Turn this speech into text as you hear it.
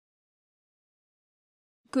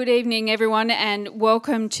Good evening, everyone, and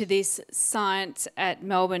welcome to this Science at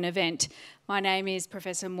Melbourne event. My name is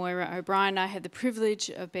Professor Moira O'Brien. I have the privilege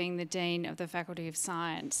of being the Dean of the Faculty of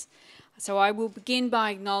Science. So I will begin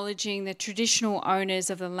by acknowledging the traditional owners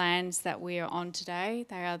of the lands that we are on today.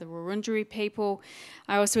 They are the Wurundjeri people.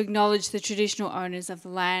 I also acknowledge the traditional owners of the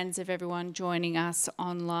lands of everyone joining us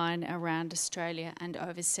online around Australia and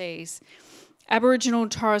overseas. Aboriginal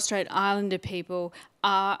and Torres Strait Islander people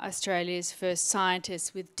are Australia's first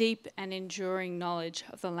scientists with deep and enduring knowledge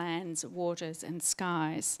of the lands, waters and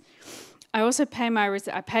skies. I also pay my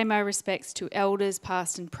respects to elders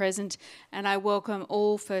past and present, and I welcome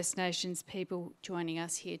all First Nations people joining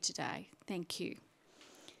us here today. Thank you.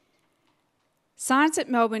 Science at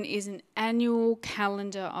Melbourne is an annual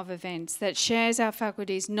calendar of events that shares our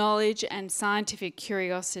faculty's knowledge and scientific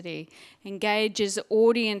curiosity, engages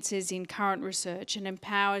audiences in current research and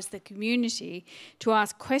empowers the community to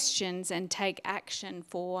ask questions and take action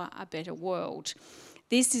for a better world.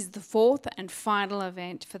 This is the fourth and final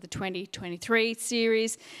event for the 2023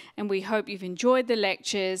 series, and we hope you've enjoyed the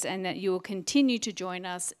lectures and that you will continue to join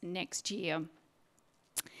us next year.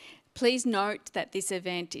 Please note that this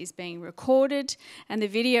event is being recorded and the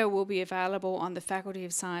video will be available on the Faculty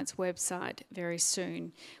of Science website very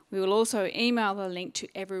soon. We will also email the link to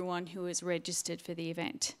everyone who is registered for the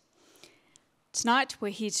event. Tonight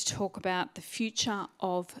we're here to talk about the future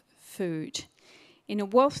of food. In a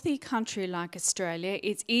wealthy country like Australia,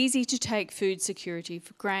 it's easy to take food security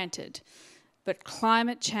for granted. But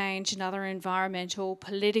climate change and other environmental,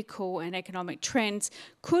 political and economic trends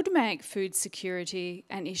could make food security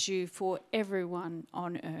an issue for everyone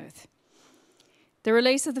on Earth. The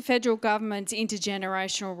release of the federal government's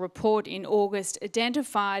intergenerational report in August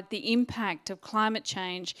identified the impact of climate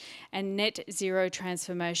change and net zero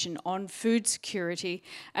transformation on food security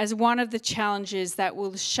as one of the challenges that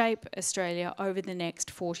will shape Australia over the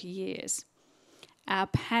next 40 years. Our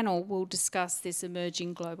panel will discuss this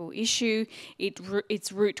emerging global issue,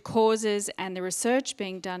 its root causes and the research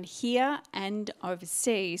being done here and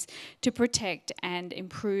overseas to protect and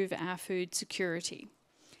improve our food security.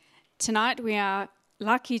 Tonight we are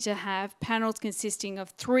lucky to have panels consisting of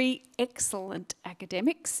three excellent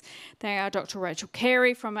academics. They are Dr. Rachel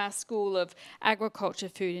Carey from our School of Agriculture,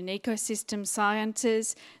 Food and Ecosystem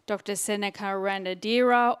Sciences, Dr. Senaka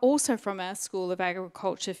Ranadheera, also from our School of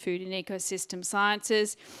Agriculture, Food and Ecosystem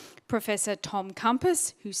Sciences, Professor Tom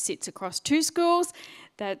Kompas, who sits across two schools,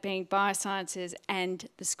 that being Biosciences and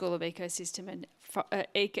the School of the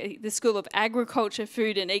School of Agriculture,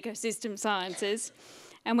 Food and Ecosystem Sciences.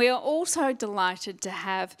 And we are also delighted to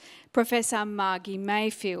have Professor Margie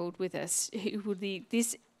Mayfield with us, who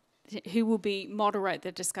will moderate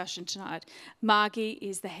the discussion tonight. Margie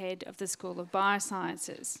is the head of the School of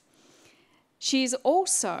Biosciences. She is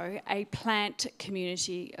also a plant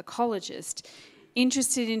community ecologist,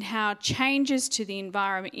 interested in how changes to the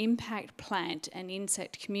environment impact plant and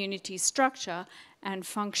insect community structure and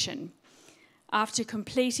function. After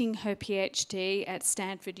completing her PhD at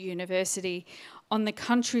Stanford University on the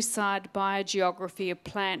countryside biogeography of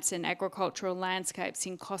plants and agricultural landscapes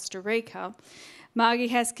in Costa Rica, Margie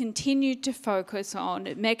has continued to focus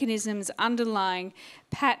on mechanisms underlying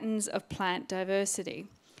patterns of plant diversity.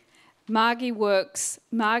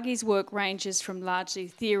 Margie's work ranges from largely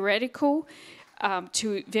theoretical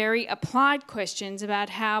to very applied questions about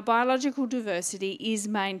how biological diversity is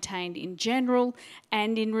maintained in general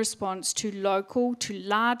and in response to local to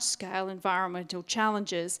large-scale environmental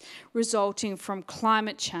challenges resulting from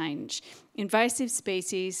climate change, invasive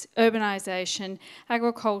species, urbanisation,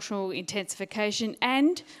 agricultural intensification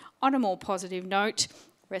and, on a more positive note,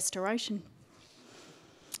 restoration.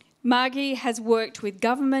 Margie has worked with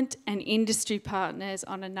government and industry partners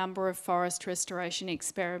on a number of forest restoration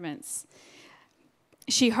experiments.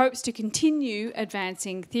 She hopes to continue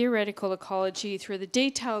advancing theoretical ecology through the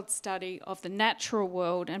detailed study of the natural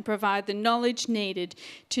world and provide the knowledge needed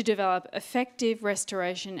to develop effective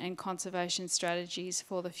restoration and conservation strategies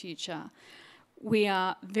for the future. We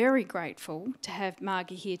are very grateful to have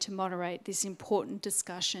Margie here to moderate this important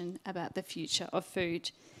discussion about the future of food.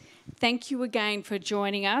 Thank you again for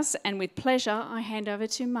joining us, and with pleasure, I hand over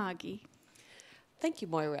to Margie. Thank you,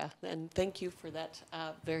 Moira, and thank you for that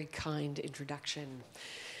very kind introduction.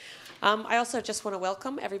 I also just want to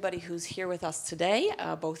welcome everybody who's here with us today,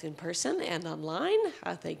 both in person and online.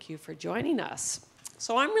 Thank you for joining us.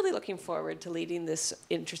 So I'm really looking forward to leading this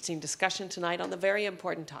interesting discussion tonight on the very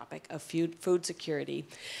important topic of food security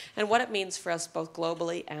and what it means for us both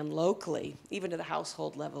globally and locally, even to the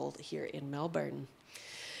household level here in Melbourne.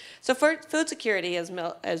 So food security,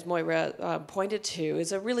 as Moira pointed to,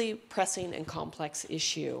 is a really pressing and complex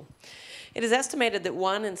issue. It is estimated that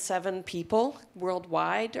 1 in 7 people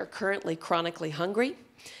worldwide are currently chronically hungry,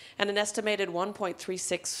 and an estimated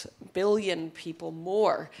 1.36 billion people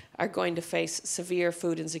more are going to face severe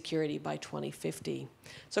food insecurity by 2050.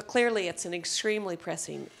 So clearly it's an extremely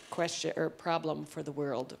pressing question or problem for the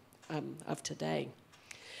world of today.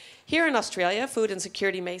 Here in Australia, food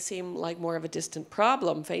insecurity may seem like more of a distant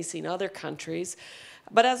problem facing other countries,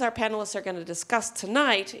 but as our panelists are going to discuss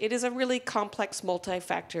tonight, it is a really complex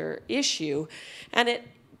multi-factor issue, and it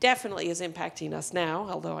definitely is impacting us now,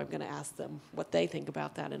 although I'm going to ask them what they think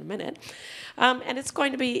about that in a minute. And it's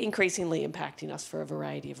going to be increasingly impacting us for a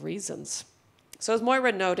variety of reasons. So as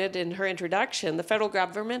Moira noted in her introduction, the federal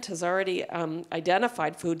government has already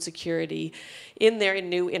identified food security in their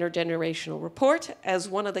new intergenerational report as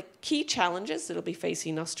one of the key challenges that will be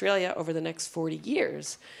facing Australia over the next 40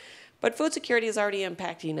 years. But food security is already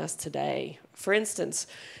impacting us today. For instance,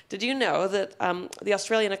 did you know that the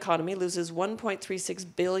Australian economy loses $1.36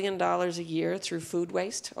 billion a year through food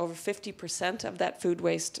waste, over 50% of that food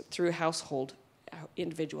waste through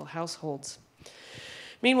individual households?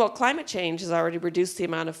 Meanwhile, climate change has already reduced the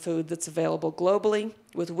amount of food that's available globally,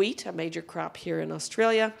 with wheat, a major crop here in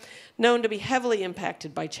Australia, known to be heavily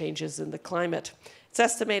impacted by changes in the climate. It's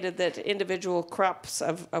estimated that individual crops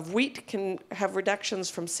of wheat can have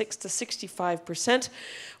reductions from 6 to 65%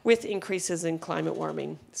 with increases in climate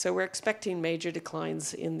warming. So we're expecting major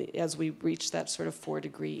declines as we reach that sort of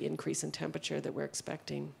 4-degree increase in temperature that we're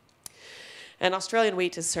expecting. And Australian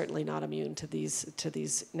wheat is certainly not immune to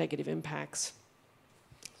these negative impacts.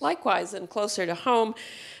 Likewise, and closer to home,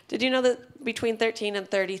 did you know that between 13 and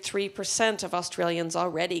 33% of Australians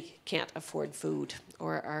already can't afford food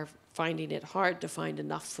or are finding it hard to find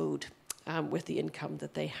enough food with the income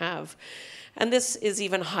that they have? And this is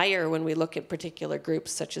even higher when we look at particular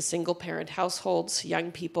groups such as single-parent households,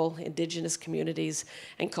 young people, Indigenous communities,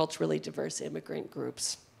 and culturally diverse immigrant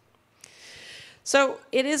groups. So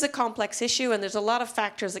it is a complex issue, and there's a lot of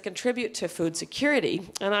factors that contribute to food security.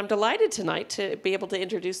 And I'm delighted tonight to be able to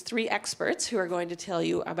introduce 3 experts who are going to tell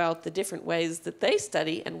you about the different ways that they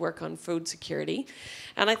study and work on food security.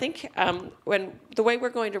 And I think the way we're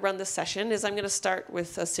going to run this session is I'm going to start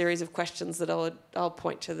with a series of questions that I'll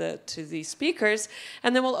point to the speakers,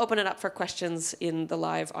 and then we'll open it up for questions in the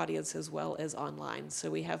live audience as well as online. So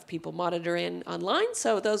we have people monitoring online.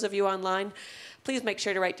 So those of you online, please make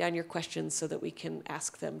sure to write down your questions so that we can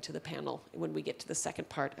ask them to the panel when we get to the second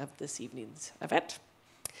part of this evening's event.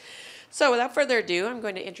 So without further ado, I'm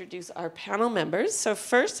going to introduce our panel members. So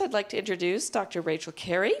first, I'd like to introduce Dr. Rachel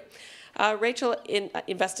Carey. Rachel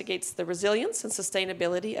investigates the resilience and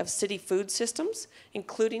sustainability of city food systems,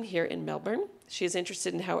 including here in Melbourne. She is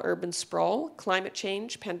interested in how urban sprawl, climate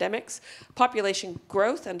change, pandemics, population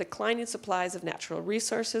growth, and declining supplies of natural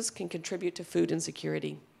resources can contribute to food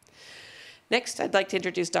insecurity. Next, I'd like to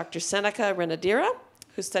introduce Dr. Senaka Ranadheera,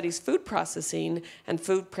 who studies food processing and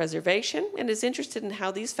food preservation and is interested in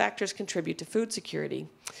how these factors contribute to food security.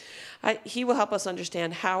 He will help us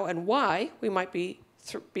understand how and why we might be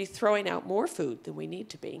throwing out more food than we need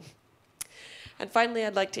to be. And finally,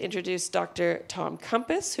 I'd like to introduce Dr. Tom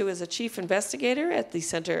Kompas, who is a chief investigator at the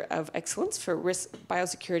Center of Excellence for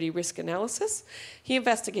Biosecurity Risk Analysis. He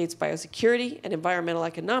investigates biosecurity and environmental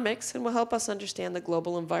economics and will help us understand the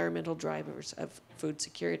global environmental drivers of food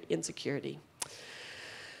insecurity.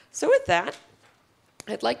 So with that,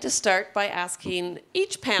 I'd like to start by asking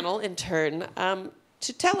each panel in turn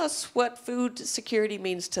to tell us what food security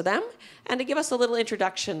means to them and to give us a little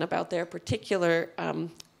introduction about their particular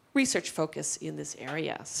research focus in this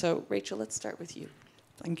area. So Rachel, let's start with you.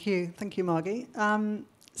 Thank you, Margie.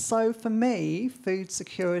 So for me, food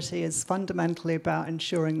security is fundamentally about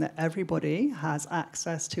ensuring that everybody has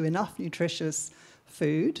access to enough nutritious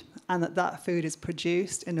food and that food is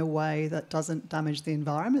produced in a way that doesn't damage the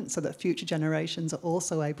environment so that future generations are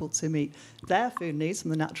also able to meet their food needs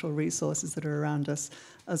from the natural resources that are around us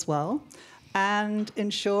as well. And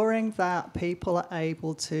ensuring that people are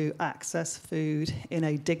able to access food in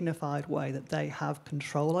a dignified way that they have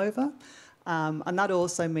control over. And that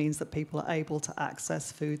also means that people are able to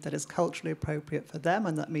access food that is culturally appropriate for them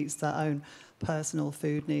and that meets their own personal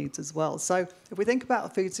food needs as well. So if we think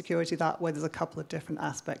about food security that way, there's a couple of different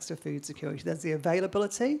aspects to food security. There's the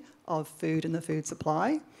availability of food in the food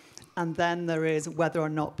supply, and then there is whether or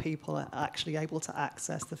not people are actually able to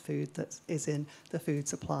access the food that is in the food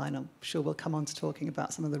supply. And I'm sure we'll come on to talking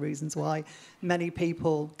about some of the reasons why many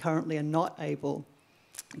people currently are not able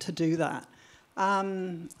to do that.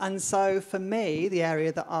 And so for me, the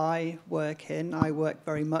area that I work in, I work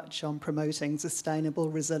very much on promoting sustainable,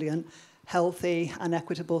 resilient, healthy and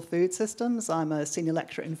equitable food systems. I'm a senior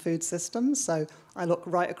lecturer in food systems, so I look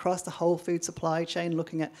right across the whole food supply chain,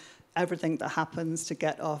 looking at everything that happens to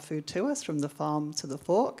get our food to us, from the farm to the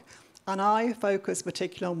fork. And I focus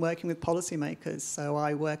particularly on working with policymakers. So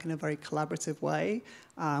I work in a very collaborative way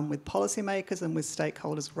with policymakers and with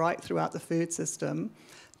stakeholders right throughout the food system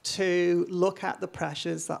to look at the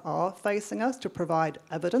pressures that are facing us, to provide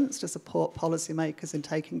evidence to support policymakers in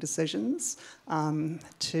taking decisions,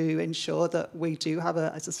 to ensure that we do have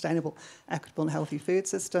a sustainable, equitable and healthy food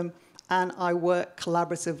system. And I work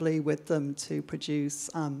collaboratively with them to produce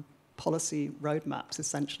policy roadmaps,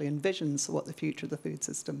 essentially, and visions for what the future of the food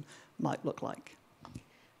system might look like.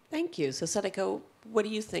 Thank you. So, Senaka, what do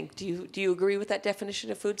you think? Do you agree with that definition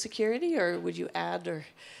of food security, or would you add? Or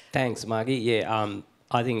Thanks, Margie. Yeah,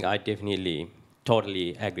 I think I definitely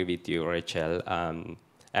totally agree with you, Rachel.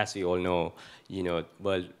 As we all know,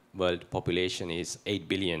 world population is 8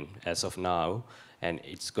 billion as of now, and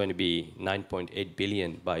it's going to be 9.8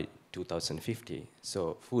 billion by 2050.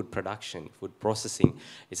 So food production, food processing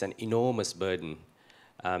is an enormous burden,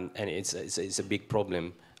 and it's a big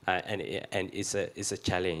problem, and it's a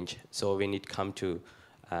challenge. So when it comes to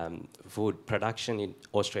food production in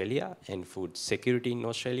Australia and food security in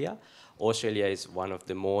Australia, Australia is one of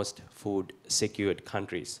the most food secured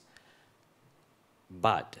countries.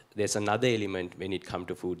 But there's another element when it comes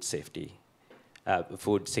to food safety,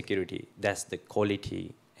 food security. That's the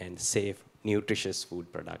quality and safe, nutritious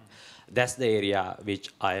food product. That's the area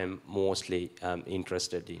which I am mostly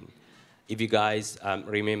interested in. If you guys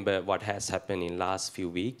remember what has happened in last few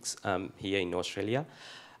weeks here in Australia,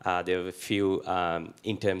 there were a few,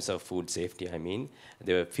 in terms of food safety,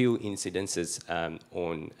 there were a few incidences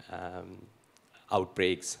on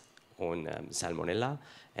outbreaks on Salmonella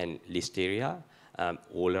and Listeria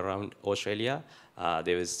all around Australia.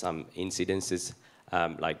 There was some incidences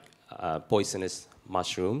like poisonous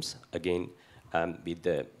mushrooms, again, with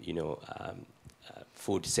the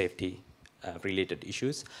food safety related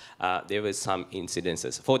issues. There were some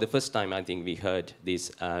incidences. For the first time, I think we heard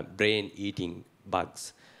these brain-eating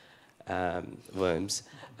bugs, worms,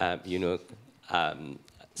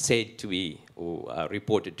 said to be or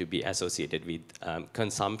reported to be associated with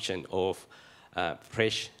consumption of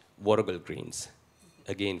fresh warrigal greens.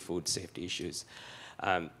 Again, food safety issues.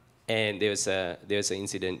 And there was an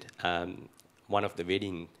incident. One of the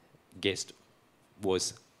wedding guests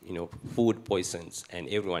was, food poisons, and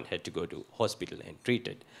everyone had to go to hospital and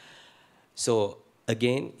treated. So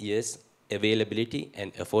again, yes, availability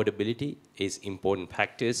and affordability is important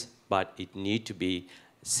factors, but it need to be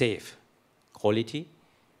safe, quality,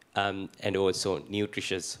 and also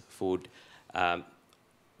nutritious food.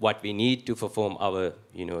 What we need to perform our,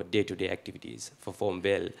 day-to-day activities, perform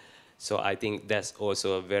well. So I think that's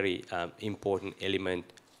also a very important element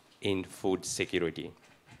in food security.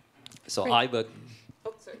 So Great. I work.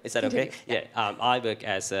 Oh, sorry. Is that okay? Yeah. I work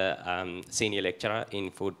as a senior lecturer in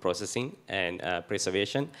food processing and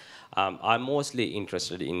preservation. I'm mostly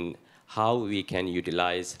interested in how we can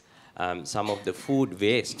utilize some of the food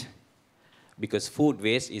waste, because food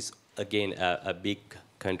waste is, again, a big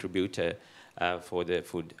contributor for the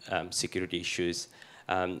food security issues,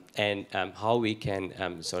 and how we can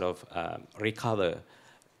recover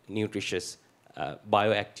nutritious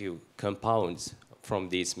bioactive compounds from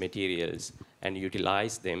these materials and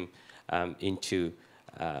utilize them into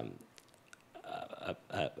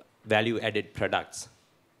value-added products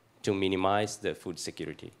to minimize the food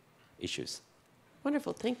security issues.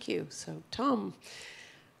 Wonderful, thank you. So, Tom,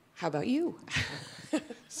 how about you?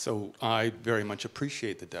 So I very much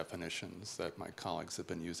appreciate the definitions that my colleagues have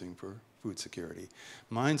been using for food security.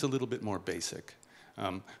 Mine's a little bit more basic.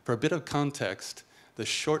 For a bit of context, the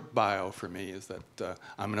short bio for me is that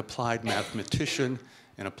I'm an applied mathematician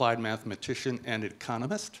and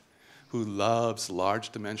economist who loves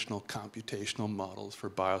large dimensional computational models for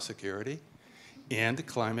biosecurity and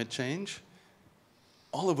climate change,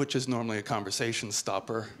 all of which is normally a conversation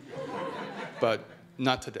stopper, but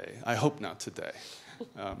not today. I hope not today.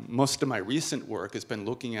 Most of my recent work has been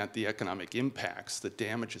looking at the economic impacts, the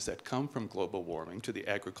damages that come from global warming to the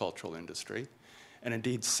agricultural industry. And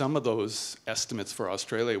indeed, some of those estimates for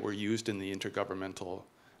Australia were used in the intergovernmental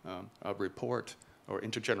report, or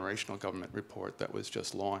intergenerational government report that was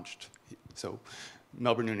just launched. So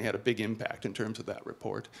Melbourne Uni had a big impact in terms of that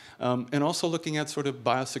report. And also looking at sort of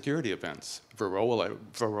biosecurity events.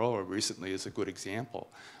 Varroa recently is a good example,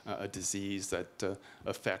 a disease that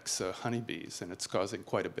affects honeybees, and it's causing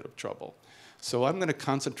quite a bit of trouble. So I'm going to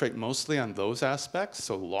concentrate mostly on those aspects,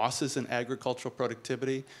 so losses in agricultural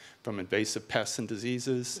productivity from invasive pests and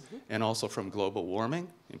diseases, and also from global warming,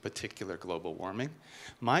 in particular global warming.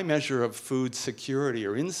 My measure of food security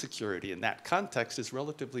or insecurity in that context is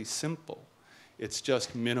relatively simple. It's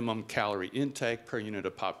just minimum calorie intake per unit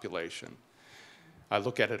of population. I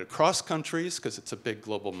look at it across countries because it's a big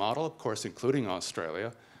global model, of course, including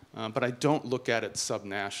Australia, but I don't look at it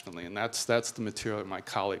subnationally, and that's the material that my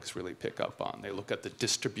colleagues really pick up on. They look at the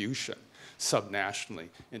distribution subnationally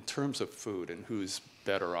in terms of food and who's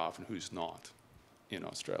better off and who's not in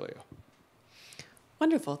Australia.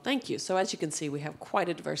 Wonderful, thank you. So as you can see, we have quite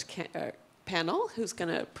a diverse panel who's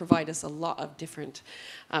going to provide us a lot of different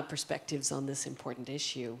perspectives on this important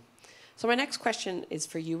issue. So my next question is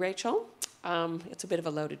for you, Rachel. It's a bit of a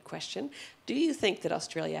loaded question. Do you think that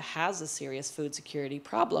Australia has a serious food security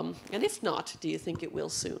problem? And if not, do you think it will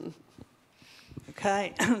soon?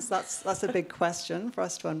 Okay, so that's a big question for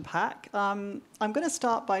us to unpack. I'm going to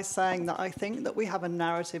start by saying that I think that we have a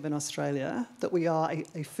narrative in Australia that we are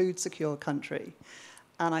a food secure country.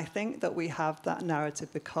 And I think that we have that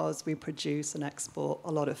narrative because we produce and export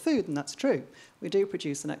a lot of food, and that's true. We do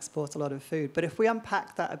produce and export a lot of food. But if we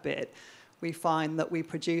unpack that a bit, we find that we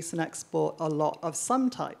produce and export a lot of some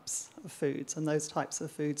types of foods, and those types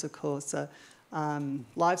of foods, of course, are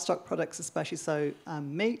livestock products, especially so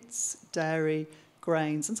meats, dairy,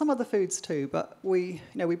 grains, and some other foods too. But we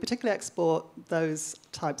particularly export those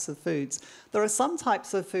types of foods. There are some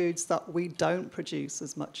types of foods that we don't produce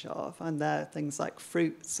as much of, and they're things like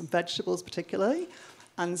fruits and vegetables particularly.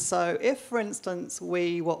 And so if, for instance,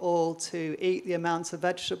 we were all to eat the amount of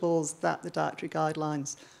vegetables that the dietary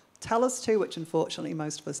guidelines tell us to, which unfortunately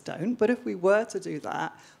most of us don't, but if we were to do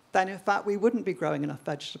that, then in fact we wouldn't be growing enough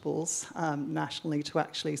vegetables nationally to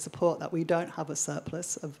actually support that. We don't have a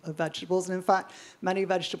surplus of vegetables, and in fact many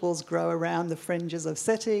vegetables grow around the fringes of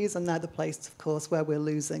cities, and they're the place, of course, where we're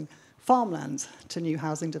losing farmland to new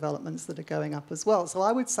housing developments that are going up as well. So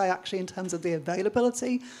I would say actually in terms of the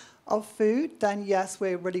availability of food, then yes,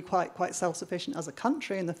 we're really quite self-sufficient as a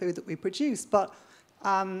country in the food that we produce, but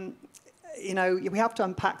we have to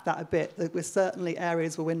unpack that a bit. There's certainly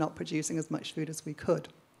areas where we're not producing as much food as we could.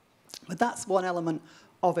 But that's one element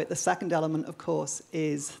of it. The second element, of course,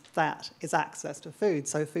 is access to food.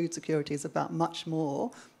 So food security is about much more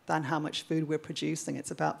than how much food we're producing.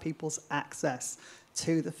 It's about people's access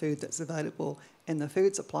to the food that's available in the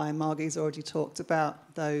food supply. And Margie's already talked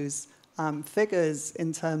about those figures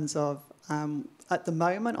in terms of, at the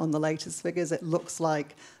moment, on the latest figures, it looks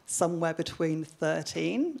like somewhere between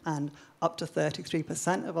 13 and up to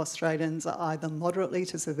 33% of Australians are either moderately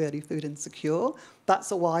to severely food insecure.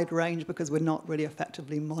 That's a wide range because we're not really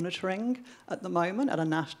effectively monitoring at the moment at a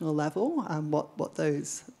national level what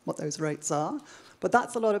those rates are. But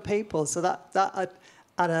that's a lot of people. So that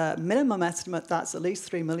at a minimum estimate, that's at least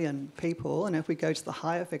 3 million people. And if we go to the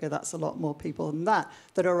higher figure, that's a lot more people than that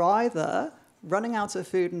are either running out of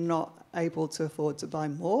food and not able to afford to buy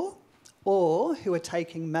more, or who are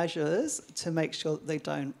taking measures to make sure that they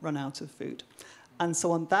don't run out of food. And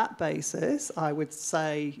so on that basis, I would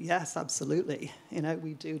say, yes, absolutely.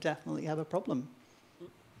 We do definitely have a problem.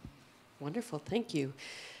 Wonderful, thank you.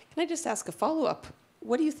 Can I just ask a follow-up?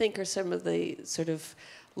 What do you think are some of the sort of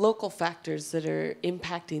local factors that are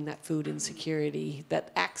impacting that food insecurity,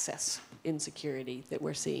 that access insecurity that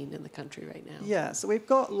we're seeing in the country right now? Yeah, so we've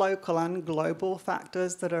got local and global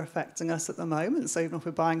factors that are affecting us at the moment. So even if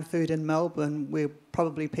we're buying food in Melbourne,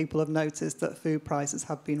 people have noticed that food prices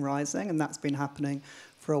have been rising, and that's been happening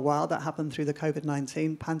for a while. That happened through the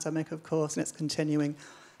COVID-19 pandemic, of course, and it's continuing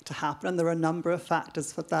to happen. And there are a number of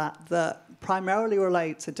factors for that primarily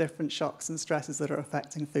relate to different shocks and stresses that are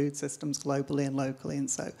affecting food systems globally and locally. And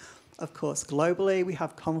so, of course, globally, we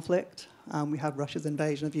have conflict. We have Russia's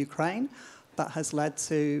invasion of Ukraine. That has led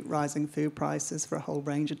to rising food prices for a whole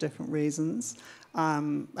range of different reasons.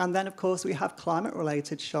 And then, of course, we have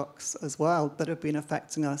climate-related shocks as well that have been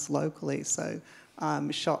affecting us locally. So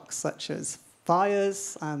shocks such as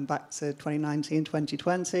fires back to 2019,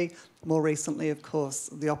 2020. More recently, of course,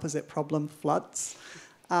 the opposite problem, floods.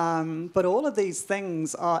 But all of these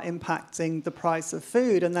things are impacting the price of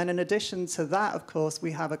food. And then in addition to that, of course,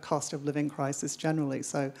 we have a cost of living crisis generally.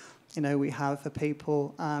 So, we have for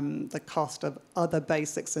people the cost of other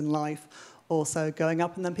basics in life also going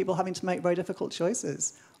up, and then people having to make very difficult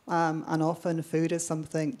choices. And often food is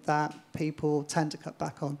something that people tend to cut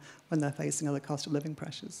back on when they're facing other cost of living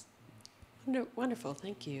pressures. Wonderful,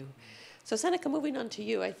 thank you. So Senaka, moving on to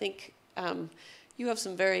you, I think you have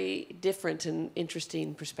some very different and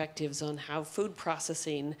interesting perspectives on how food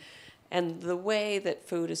processing and the way that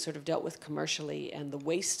food is sort of dealt with commercially and the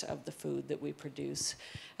waste of the food that we produce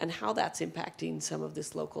and how that's impacting some of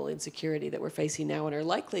this local insecurity that we're facing now and are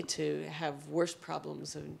likely to have worse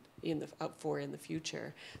problems in the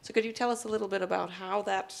future. So could you tell us a little bit about how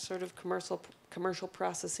that sort of commercial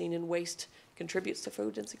processing and waste contributes to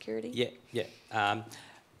food insecurity? Yeah.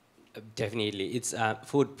 Definitely. It's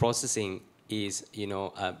food processing is,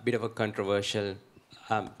 a bit of a controversial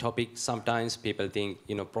topic. Sometimes people think,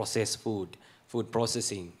 processed food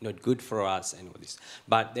processing, not good for us and all this.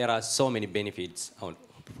 But there are so many benefits on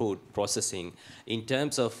food processing. In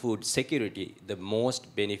terms of food security, the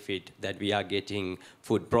most benefit that we are getting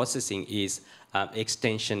food processing is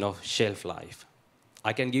extension of shelf life.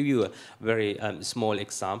 I can give you a very small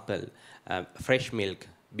example. Fresh milk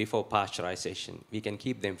before pasteurization, we can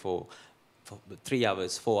keep them for 3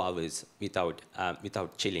 hours, 4 hours without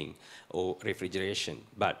chilling or refrigeration.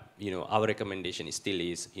 But our recommendation still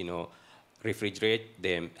is refrigerate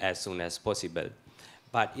them as soon as possible.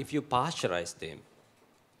 But if you pasteurize them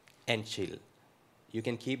and chill, you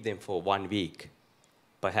can keep them for 1 week,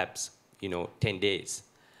 perhaps 10 days.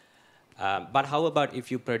 But how about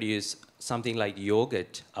if you produce something like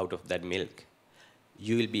yogurt out of that milk?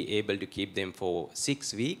 You will be able to keep them for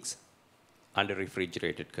 6 weeks under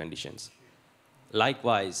refrigerated conditions.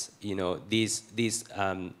 Likewise, these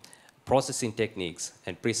processing techniques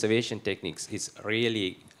and preservation techniques is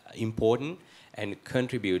really important and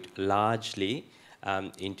contribute largely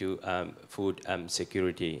into food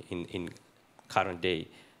security in current day.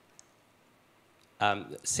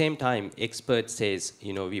 Same time, experts says,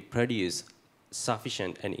 we produce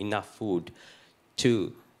sufficient and enough food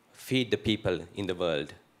to feed the people in the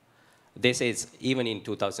world. They say even in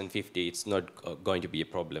 2050, it's not going to be a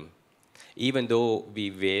problem. Even though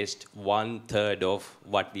we waste 1/3 of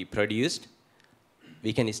what we produced,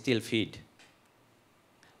 we can still feed.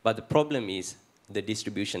 But the problem is the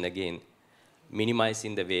distribution again,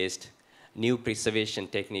 minimizing the waste, new preservation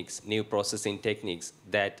techniques, new processing techniques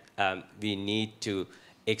that we need to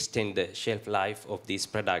extend the shelf life of these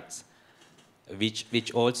products,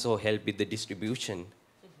 which also help with the distribution.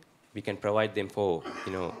 We can provide them for,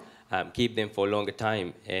 keep them for a longer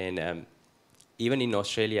time. And even in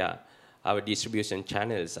Australia, our distribution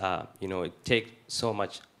channels are, it takes so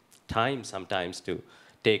much time sometimes to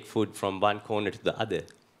take food from one corner to the other.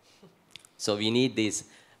 So we need these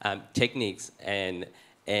techniques and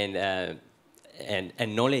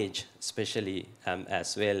knowledge, especially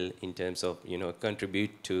as well, in terms of,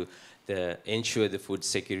 contribute to ensure the food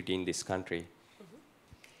security in this country.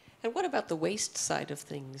 And what about the waste side of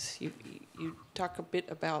things? You talk a bit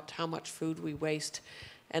about how much food we waste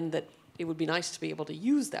and that it would be nice to be able to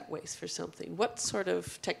use that waste for something. What sort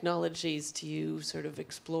of technologies do you sort of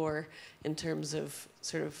explore in terms of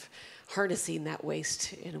sort of harnessing that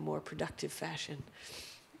waste in a more productive fashion?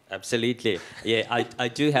 Absolutely. Yeah, I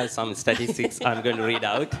do have some statistics I'm going to read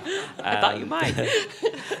out. I thought you might.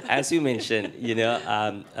 As you mentioned,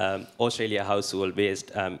 Australia household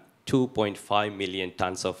waste 2.5 million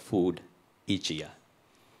tons of food each year.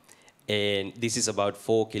 And this is about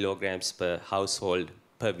 4 kilograms per household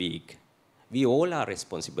per week. We all are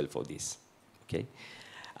responsible for this, okay?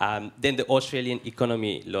 Then the Australian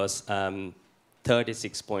economy lost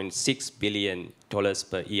 $36.6 billion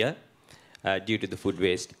per year due to the food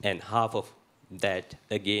waste, and half of that,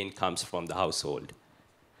 again, comes from the household.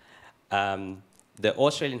 The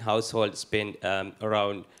Australian household spend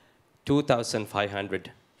around $2,500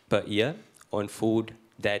 per year on food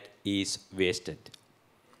that is wasted.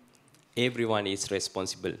 Everyone is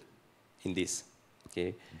responsible in this.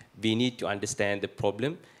 Okay? We need to understand the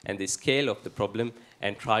problem and the scale of the problem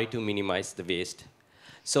and try to minimize the waste.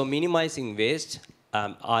 So minimizing waste,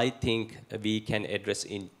 I think we can address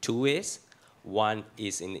in 2 ways. One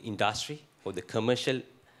is in industry or the commercial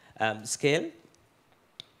scale.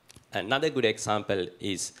 Another good example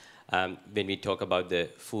is when we talk about the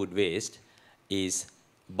food waste is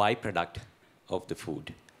byproduct of the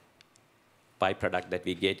food. Byproduct that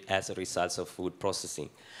we get as a result of food processing.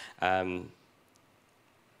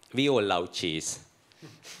 We all love cheese,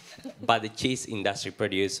 but the cheese industry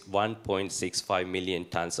produces 1.65 million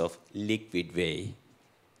tons of liquid whey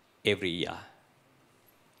every year.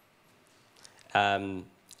 And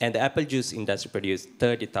the apple juice industry produces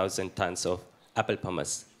 30,000 tons of apple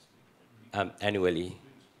pumice annually.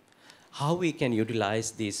 How we can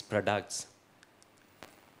utilize these products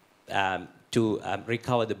to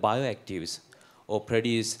recover the bioactives or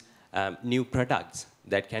produce new products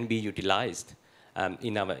that can be utilized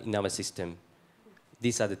in our system.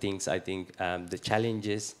 These are the things I think, the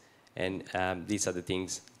challenges, and these are the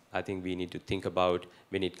things I think we need to think about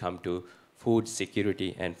when it comes to food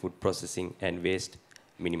security and food processing and waste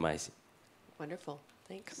minimizing. Wonderful.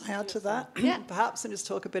 Thanks. Can I add to that? Yeah. Perhaps, and just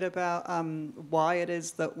talk a bit about why it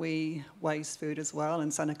is that we waste food as well.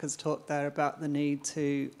 And Senaka's talked there about the need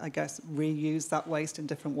to, I guess, reuse that waste in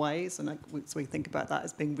different ways. And so we think about that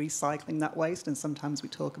as being recycling that waste. And sometimes we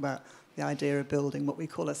talk about the idea of building what we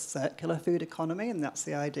call a circular food economy. And that's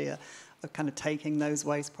the idea of kind of taking those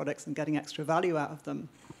waste products and getting extra value out of them.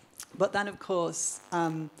 But then, of course,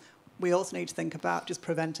 we also need to think about just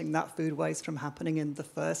preventing that food waste from happening in the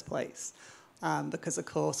first place. Because, of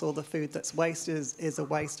course, all the food that's wasted is a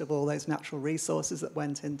waste of all those natural resources that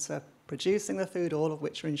went into producing the food, all of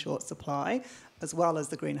which are in short supply, as well as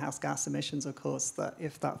the greenhouse gas emissions, of course, that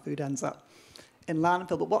if that food ends up in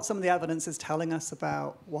landfill. But what some of the evidence is telling us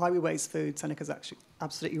about why we waste food, Seneka's actually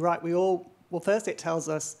absolutely right. First it tells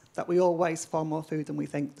us that we all waste far more food than we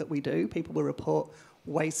think that we do. People will report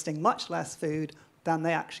wasting much less food than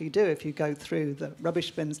they actually do if you go through the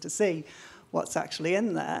rubbish bins to see what's actually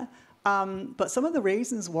in there. But some of the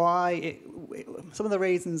reasons why we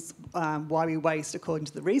waste, according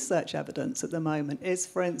to the research evidence at the moment, is,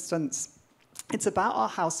 for instance, it's about our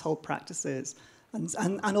household practices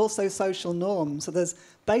and also social norms. So there's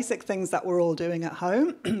basic things that we're all doing at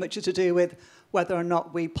home, which are to do with whether or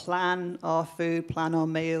not we plan our food, plan our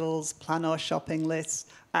meals, plan our shopping lists,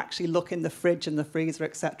 actually look in the fridge and the freezer,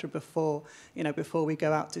 etc., before we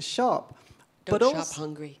go out to shop. Don't shop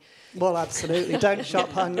hungry. Well, absolutely. Don't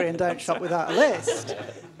shop hungry and don't shop without a list.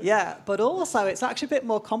 Yeah, but also it's actually a bit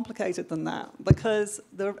more complicated than that, because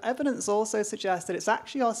the evidence also suggests that it's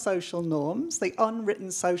actually our social norms, the unwritten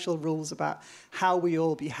social rules about how we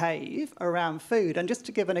all behave around food. And just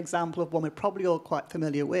to give an example of one we're probably all quite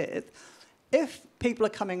familiar with, if people are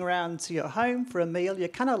coming around to your home for a meal, you're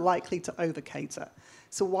kind of likely to over-cater.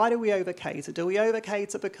 So why do we over-cater? Do we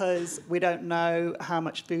over-cater because we don't know how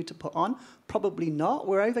much food to put on? Probably not.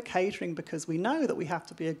 We're over-catering because we know that we have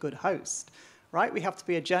to be a good host, right? We have to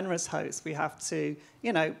be a generous host. We have to,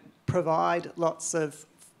 provide lots of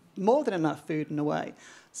more than enough food in a way.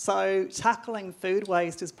 So tackling food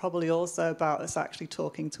waste is probably also about us actually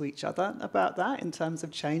talking to each other about that in terms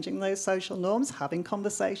of changing those social norms, having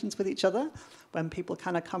conversations with each other when people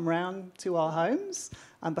kind of come round to our homes,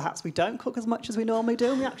 and perhaps we don't cook as much as we normally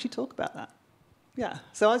do, and we actually talk about that. Yeah.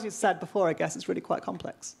 So as you said before, I guess it's really quite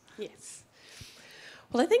complex. Yes.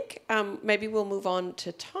 Well, I think maybe we'll move on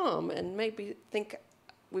to Tom and maybe think.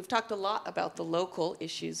 We've talked a lot about the local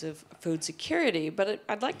issues of food security, but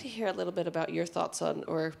I'd like to hear a little bit about your thoughts on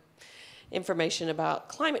or information about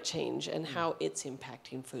climate change and how it's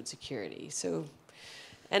impacting food security. So,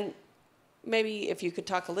 and maybe if you could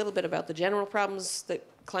talk a little bit about the general problems that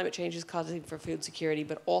climate change is causing for food security,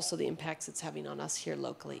 but also the impacts it's having on us here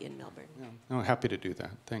locally in Melbourne. Yeah, no, happy to do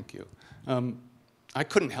that. Thank you. I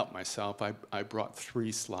couldn't help myself. I brought 3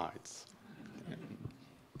 slides.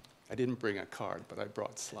 I didn't bring a card, but I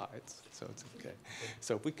brought slides, so it's okay.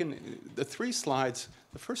 So if we can, the 3 slides,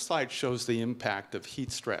 the first slide shows the impact of heat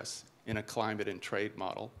stress in a climate and trade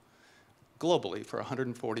model globally for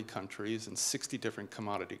 140 countries and 60 different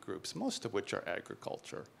commodity groups, most of which are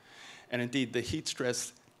agriculture. And indeed, the heat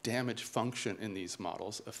stress damage function in these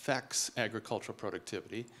models affects agricultural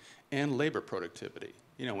productivity and labor productivity.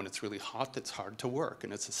 When it's really hot, it's hard to work,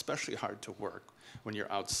 and it's especially hard to work when you're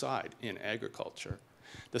outside in agriculture.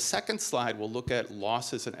 The second slide will look at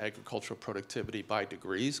losses in agricultural productivity by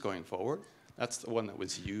degrees going forward. That's the one that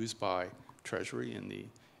was used by Treasury in the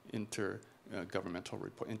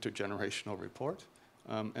intergenerational report.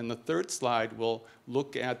 And the third slide will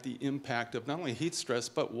look at the impact of not only heat stress,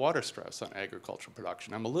 but water stress on agricultural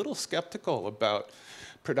production. I'm a little skeptical about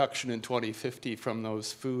production in 2050 from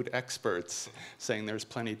those food experts saying there's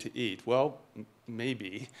plenty to eat. Well,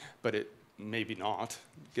 maybe, but maybe not,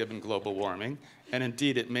 given global warming. And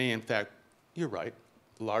indeed, it may, in fact, you're right,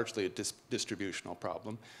 largely a distributional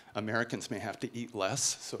problem. Americans may have to eat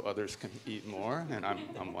less so others can eat more, and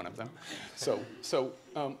I'm one of them. So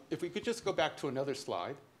if we could just go back to another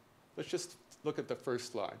slide, let's just look at the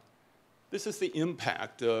first slide. This is the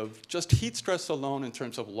impact of just heat stress alone in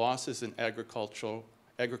terms of losses in agricultural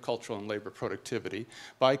and labor productivity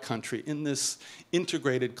by country in this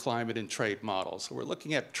integrated climate and trade model. So we're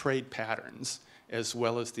looking at trade patterns as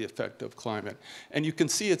well as the effect of climate. And you can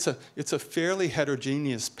see it's a fairly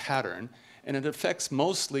heterogeneous pattern, and it affects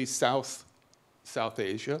mostly South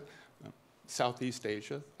Asia, Southeast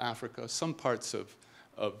Asia, Africa, some parts of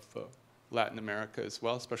Latin America as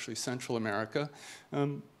well, especially Central America.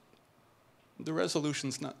 The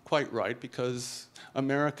resolution's not quite right because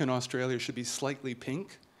America and Australia should be slightly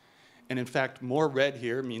pink. And in fact, more red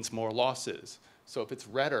here means more losses. So if it's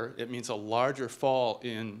redder, it means a larger fall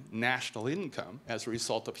in national income as a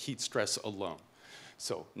result of heat stress alone.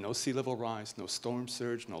 So no sea level rise, no storm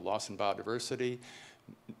surge, no loss in biodiversity,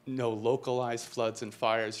 no localized floods and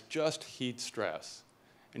fires, just heat stress.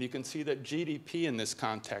 And you can see that GDP in this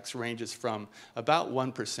context ranges from about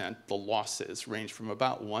 1%, the losses range from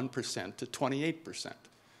about 1% to 28%.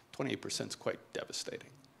 28% is quite devastating.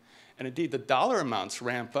 And indeed, the dollar amounts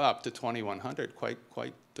ramp up to 2,100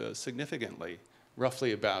 quite significantly,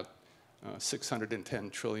 roughly about 610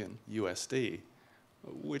 trillion USD,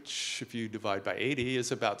 which, if you divide by 80,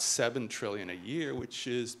 is about 7 trillion a year, which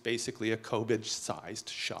is basically a COVID-sized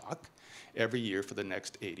shock every year for the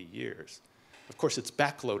next 80 years. Of course, it's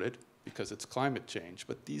backloaded because it's climate change,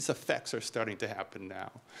 but these effects are starting to happen now.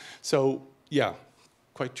 So, yeah,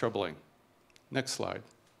 quite troubling. Next slide.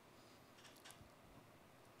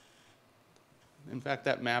 In fact,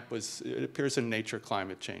 that map it appears in Nature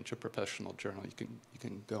Climate Change, a professional journal. You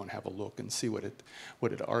can go and have a look and see what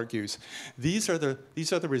it argues. These are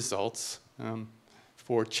the results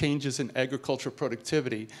for changes in agricultural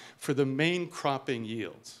productivity for the main cropping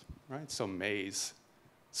yields, right? So maize,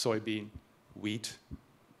 soybean, wheat,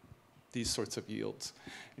 these sorts of yields.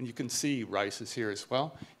 And you can see rice is here as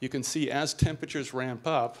well. You can see as temperatures ramp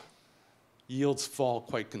up, yields fall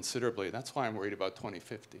quite considerably. That's why I'm worried about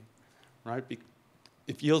 2050, right?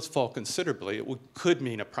 If yields fall considerably, it could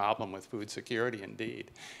mean a problem with food security,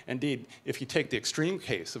 indeed. Indeed, if you take the extreme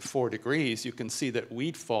case of 4 degrees, you can see that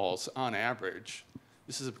wheat falls on average.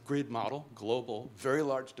 This is a grid model, global, very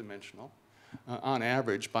large dimensional, on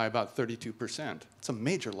average by about 32%. It's a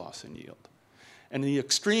major loss in yield. And the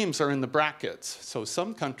extremes are in the brackets. So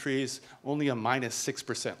some countries, only a minus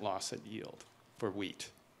 6% loss in yield for wheat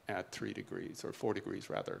at 3 degrees, or 4 degrees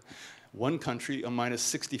rather. One country, a minus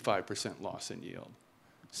 65% loss in yield.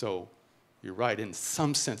 So you're right, in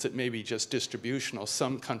some sense it may be just distributional.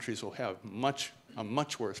 Some countries will have a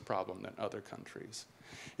much worse problem than other countries.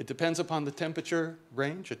 It depends upon the temperature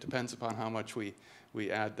range. It depends upon how much we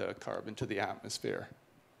add the carbon to the atmosphere.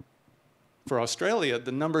 For Australia,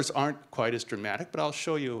 the numbers aren't quite as dramatic, but I'll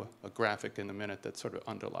show you a graphic in a minute that sort of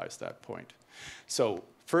underlies that point. So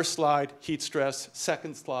first slide, heat stress.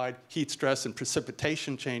 Second slide, heat stress and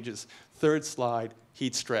precipitation changes. Third slide,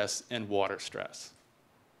 heat stress and water stress.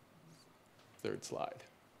 Third slide.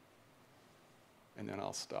 And then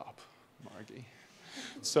I'll stop, Margie.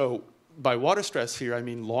 So by water stress here, I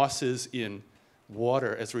mean losses in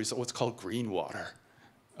water as a result of what's called green water.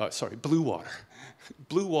 Blue water.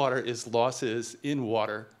 Blue water is losses in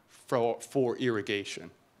water for irrigation.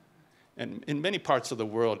 And in many parts of the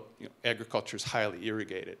world, agriculture is highly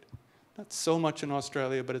irrigated. Not so much in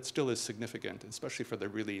Australia, but it still is significant, especially for the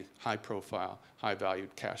really high-profile,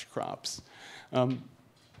 high-valued cash crops.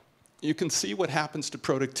 You can see what happens to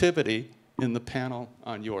productivity in the panel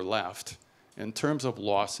on your left in terms of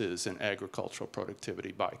losses in agricultural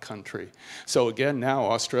productivity by country. So again, now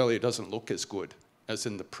Australia doesn't look as good as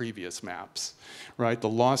in the previous maps, right? The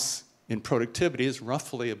loss in productivity is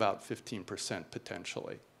roughly about 15%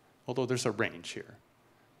 potentially, although there's a range here.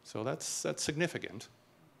 So that's significant.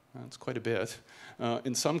 That's quite a bit.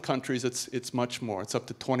 In some countries, it's much more. It's up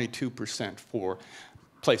to 22% for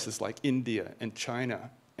places like India and China,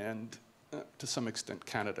 and to some extent,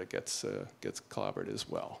 Canada gets clobbered as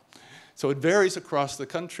well. So it varies across the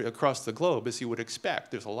country, across the globe, as you would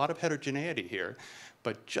expect. There's a lot of heterogeneity here.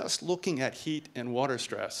 But just looking at heat and water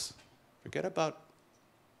stress, forget about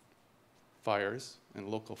fires and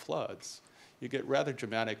local floods, you get rather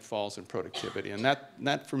dramatic falls in productivity. And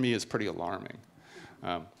that for me, is pretty alarming.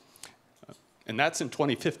 And that's in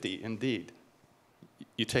 2050, indeed.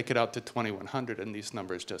 You take it out to 2100, and these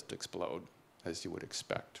numbers just explode, as you would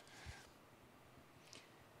expect.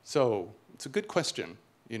 So it's a good question.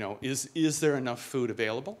 Is there enough food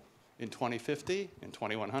available in 2050, in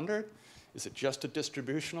 2100? Is it just a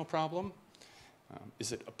distributional problem?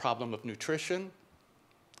 Is it a problem of nutrition?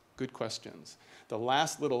 Good questions. The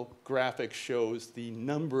last little graphic shows the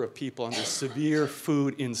number of people under severe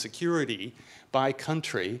food insecurity by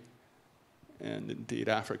country, and indeed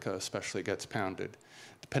Africa especially gets pounded.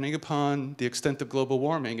 Depending upon the extent of global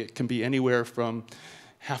warming, it can be anywhere from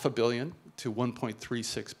 500 million to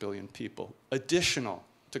 1.36 billion people, additional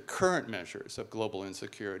to current measures of global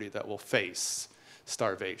insecurity that will face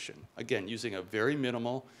starvation. Again, using a very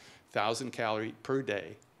minimal 1,000 calorie per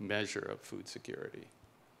day measure of food security.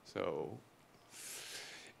 So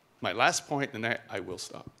my last point, and I will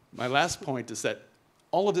stop. My last point is that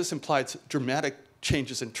all of this implies dramatic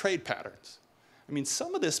changes in trade patterns. I mean,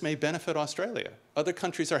 some of this may benefit Australia. Other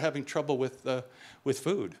countries are having trouble with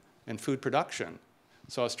food and food production.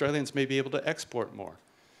 So Australians may be able to export more.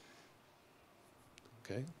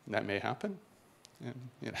 Okay, that may happen. And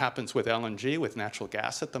it happens with LNG, with natural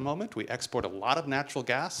gas at the moment. We export a lot of natural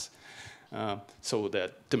gas, so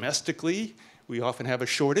that domestically we often have a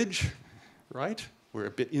shortage, right? We're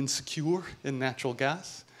a bit insecure in natural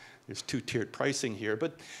gas. There's two-tiered pricing here,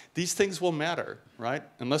 but these things will matter, right?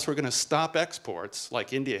 Unless we're going to stop exports,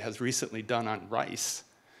 like India has recently done on rice,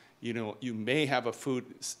 you know, you may have a food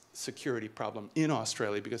security problem in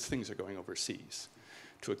Australia because things are going overseas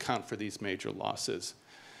to account for these major losses.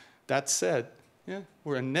 That said, yeah,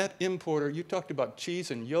 we're a net importer. You talked about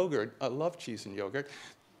cheese and yogurt. I love cheese and yogurt.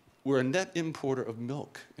 We're a net importer of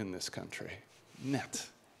milk in this country. Net.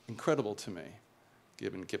 Incredible to me,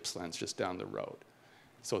 given Gippsland's just down the road.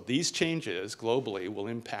 So these changes globally will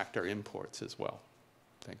impact our imports as well.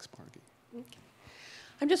 Thanks, Margie. Okay.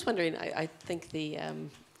 I'm just wondering, I think the,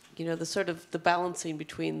 you know, the sort of the balancing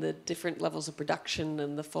between the different levels of production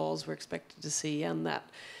and the falls we're expected to see, and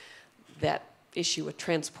that issue with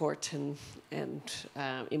transport and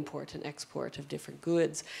import and export of different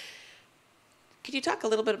goods. Could you talk a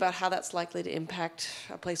little bit about how that's likely to impact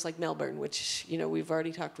a place like Melbourne, which, you know, we've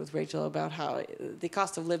already talked with Rachel about how the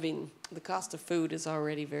cost of living, the cost of food is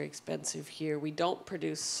already very expensive here. We don't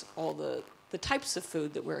produce all the types of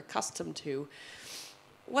food that we're accustomed to.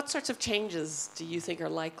 What sorts of changes do you think are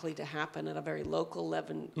likely to happen at a very local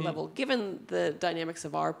level, given the dynamics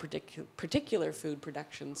of our particular food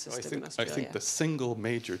production system in Australia? I think the single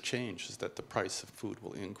major change is that the price of food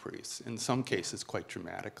will increase, in some cases quite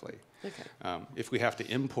dramatically. Okay. If we have to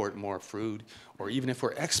import more food, or even if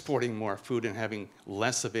we're exporting more food and having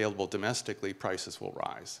less available domestically, prices will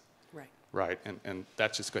rise. Right. Right, and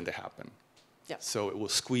that's just going to happen. Yep. So it will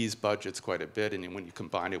squeeze budgets quite a bit, and when you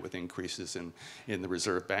combine it with increases in the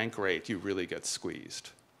Reserve Bank rate, you really get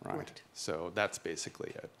squeezed, right? So that's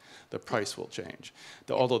basically it. The price will change.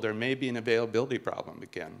 Although there may be an availability problem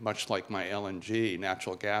again, much like my LNG,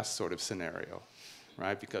 natural gas sort of scenario,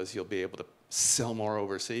 right? Because you'll be able to sell more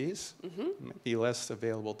overseas, maybe less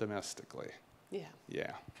available domestically. Yeah.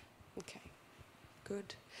 Yeah. Okay,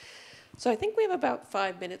 good. So I think we have about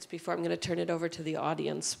 5 minutes before I'm going to turn it over to the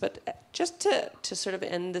audience. But just to sort of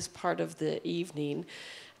end this part of the evening,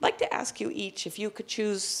 I'd like to ask you each if you could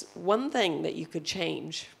choose one thing that you could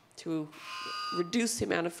change to reduce the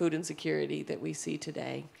amount of food insecurity that we see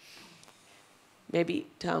today. Maybe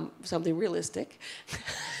something realistic.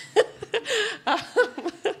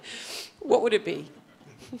 What would it be?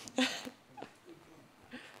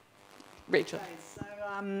 Rachel. Okay, so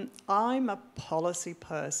I'm a policy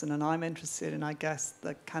person, and I'm interested in, I guess,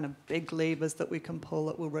 the kind of big levers that we can pull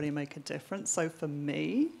that will really make a difference. So for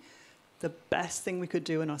me, the best thing we could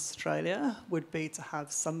do in Australia would be to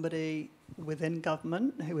have somebody within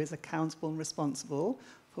government who is accountable and responsible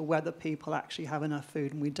for whether people actually have enough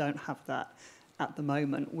food, and we don't have that at the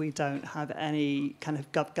moment. We don't have any kind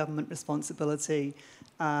of government responsibility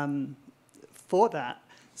for that.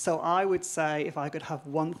 So I would say if I could have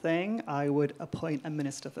one thing, I would appoint a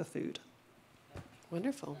Minister for Food.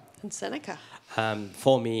 Wonderful. And Senaka?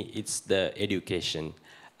 For me, it's the education.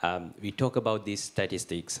 We talk about these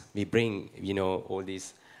statistics. We bring, you know, all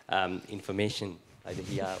this information either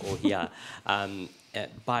here or here.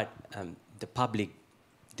 But the public,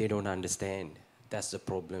 they don't understand. That's the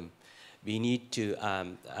problem. We need to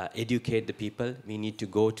educate the people. We need to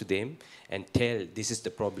go to them and tell this is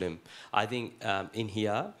the problem. I think in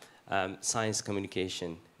here, science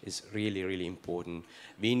communication is really, really important.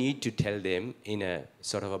 We need to tell them in a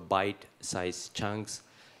sort of a bite-sized chunks,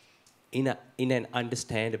 in an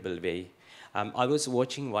understandable way. I was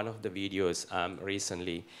watching one of the videos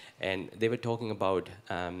recently, and they were talking about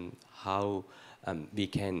how we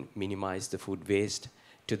can minimize the food waste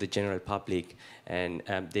to the general public, and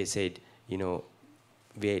they said, you know,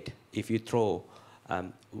 wait, if you throw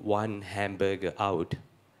one hamburger out,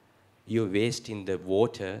 you're wasting the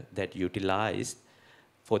water that utilized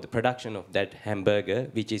for the production of that hamburger,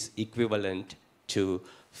 which is equivalent to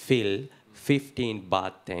fill 15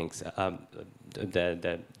 bath tanks,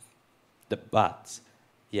 the baths,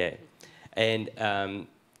 yeah. And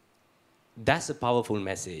that's a powerful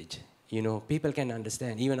message. You know, people can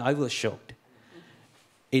understand. Even I was shocked.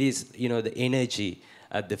 It is, you know, the energy,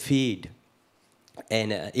 the feed,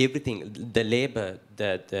 and everything, the labor,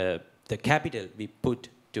 the capital we put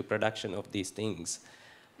to production of these things.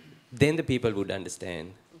 Then the people would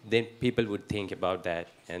understand. Then people would think about that,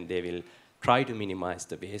 and they will try to minimize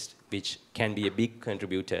the waste, which can be a big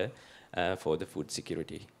contributor for the food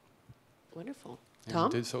security. Wonderful.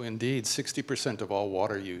 Tom? So indeed, 60% of all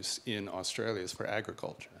water use in Australia is for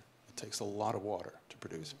agriculture. It takes a lot of water to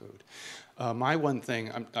produce food. My one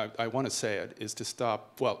thing, I want to say it, is to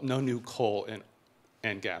stop, well, no new coal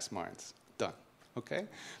and gas mines. Done. Okay?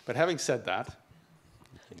 But having said that,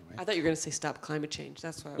 anyway. I thought you were going to say stop climate change.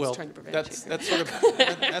 That's what I was trying to prevent you. That's sort of,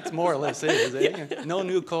 that's more or less it, is it? Yeah. No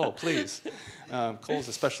new coal, please. Coal's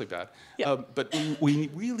especially bad. Yeah. But we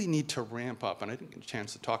really need to ramp up, and I didn't get a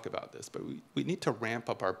chance to talk about this, but we need to ramp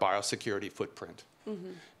up our biosecurity footprint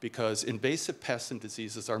because invasive pests and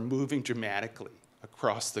diseases are moving dramatically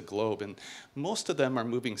across the globe, and most of them are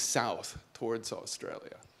moving south towards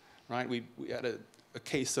Australia, right? We had a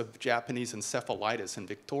case of Japanese encephalitis in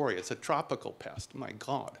Victoria. It's a tropical pest. My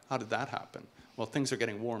God, how did that happen? Well, things are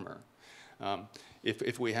getting warmer.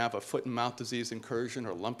 If we have a foot and mouth disease incursion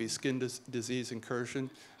or lumpy skin disease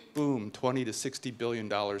incursion, boom, $20 to $60 billion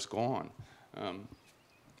gone.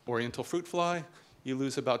 Oriental fruit fly, you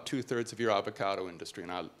lose about 2/3 of your avocado industry,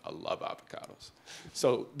 and I love avocados.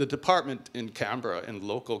 So the department in Canberra and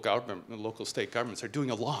local government, and local state governments are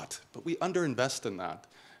doing a lot, but we underinvest in that.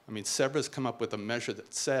 I mean, SEBRA's come up with a measure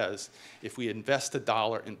that says if we invest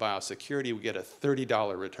 $1 in biosecurity, we get a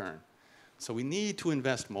 $30 return. So we need to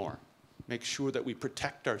invest more, make sure that we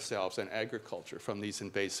protect ourselves and agriculture from these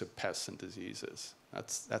invasive pests and diseases.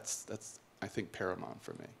 That's I think, paramount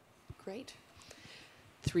for me. Great.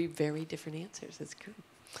 3 very different answers. That's good.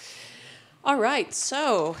 All right,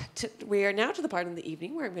 so we are now to the part of the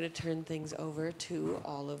evening where I'm going to turn things over to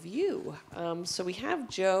all of you. So we have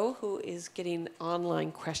Joe, who is getting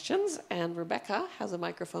online questions, and Rebecca has a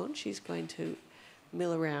microphone. She's going to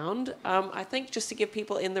mill around. I think just to give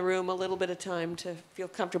people in the room a little bit of time to feel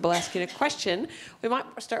comfortable asking a question, we might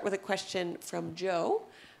start with a question from Joe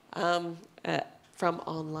from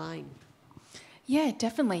online. Yeah,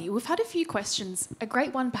 definitely. We've had a few questions. A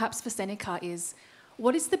great one perhaps for Senaka is,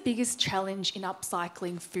 what is the biggest challenge in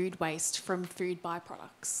upcycling food waste from food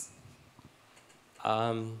byproducts?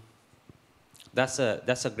 That's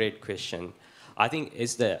a great question. I think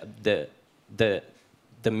it's the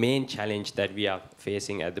main challenge that we are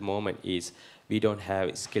facing at the moment is we don't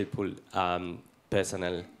have skillful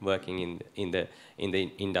personnel working in the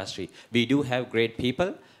industry. We do have great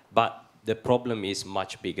people, but the problem is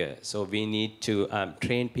much bigger. So we need to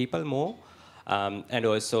train people more, and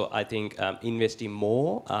also I think investing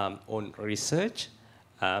more on research,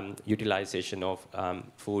 utilization of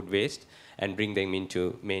food waste, and bring them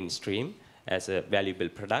into mainstream as a valuable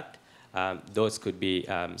product. Those could be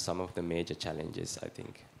some of the major challenges, I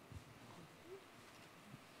think.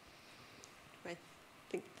 I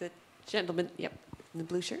think the gentleman, yep, in the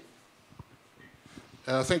blue shirt.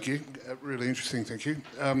 Thank you. Really interesting, thank you.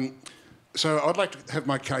 So I'd like to have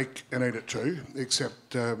my cake and eat it too,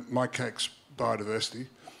 except my cake's biodiversity.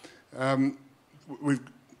 We've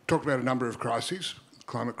talked about a number of crises: the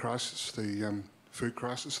climate crisis, the food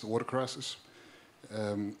crisis, the water crisis,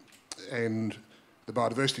 and the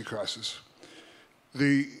biodiversity crisis.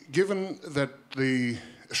 Given that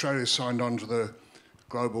Australia has signed on to the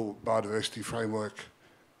Global Biodiversity Framework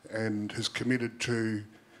and has committed to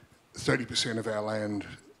 30% of our land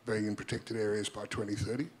being in protected areas by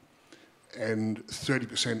 2030, and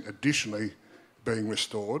 30% additionally being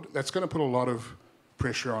restored, that's going to put a lot of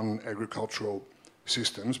pressure on agricultural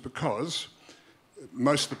systems, because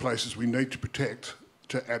most of the places we need to protect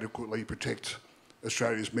to adequately protect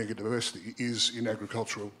Australia's megadiversity is in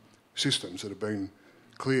agricultural systems that have been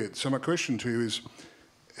cleared. So my question to you is,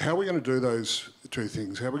 how are we going to do those two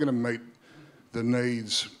things? How are we going to meet the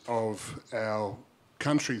needs of our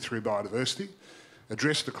country through biodiversity,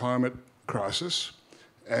 address the climate crisis,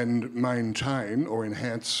 and maintain or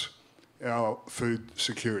enhance our food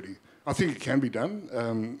security? I think it can be done.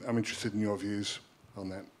 I'm interested in your views on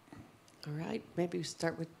that. All right, maybe we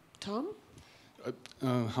start with Tom.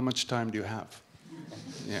 How much time do you have?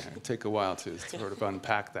 Yeah, it'll take a while to sort of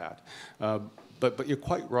unpack that. But you're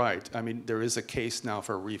quite right. I mean, there is a case now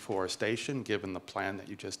for reforestation, given the plan that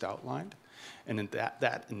you just outlined. And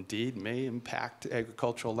that indeed may impact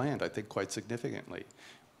agricultural land, I think, quite significantly.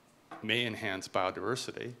 May enhance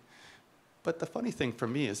biodiversity. But the funny thing for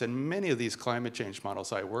me is in many of these climate change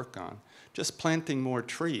models I work on, just planting more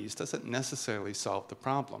trees doesn't necessarily solve the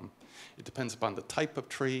problem. It depends upon the type of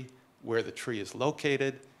tree, where the tree is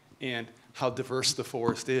located, and how diverse the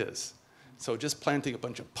forest is. So just planting a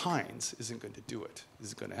bunch of pines isn't going to do it.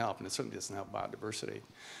 Isn't going to help, and it certainly doesn't help biodiversity.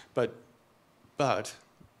 But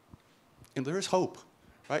and there is hope,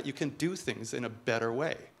 right? You can do things in a better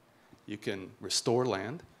way. You can restore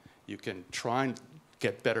land. You can try and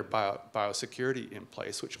get better biosecurity in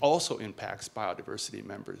place, which also impacts biodiversity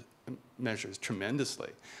measures tremendously.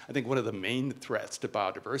 I think one of the main threats to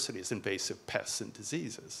biodiversity is invasive pests and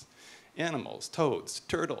diseases. Animals, toads,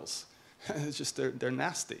 turtles, it's just they're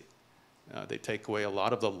nasty. They take away a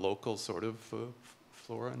lot of the local sort of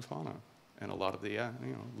flora and fauna. and a lot of the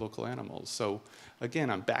local animals. So again,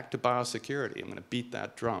 I'm back to biosecurity. I'm going to beat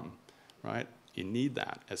that drum, right? You need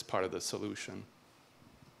that as part of the solution.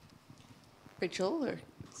 Rachel, or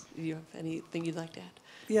do you have anything you'd like to add?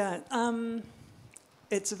 Yeah,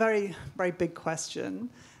 it's a very, very big question.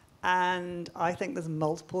 And I think there's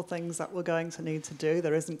multiple things that we're going to need to do.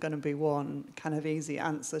 There isn't going to be one kind of easy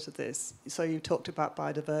answer to this. So you talked about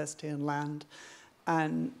biodiversity and land.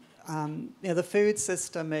 And the food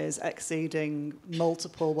system is exceeding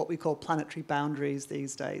multiple what we call planetary boundaries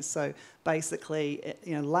these days. So basically,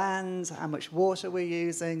 land, how much water we're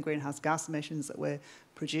using, greenhouse gas emissions that we're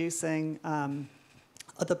producing,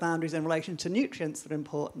 other boundaries in relation to nutrients that are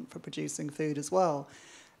important for producing food as well.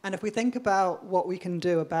 And if we think about what we can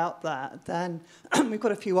do about that, then we've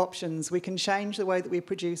got a few options. We can change the way that we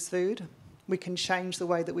produce food, we can change the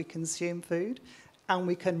way that we consume food, and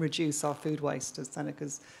we can reduce our food waste, as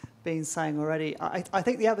Senaka's been saying already. I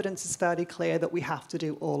think the evidence is fairly clear that we have to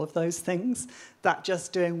do all of those things, that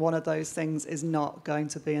just doing one of those things is not going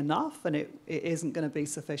to be enough, and it isn't going to be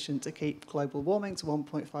sufficient to keep global warming to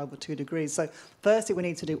 1.5 or 2 degrees. So firstly, we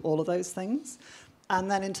need to do all of those things. And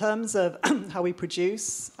then in terms of how we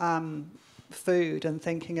produce food and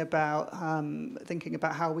thinking about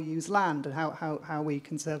how we use land and how we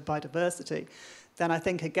conserve biodiversity, then I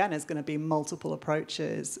think, again, there's going to be multiple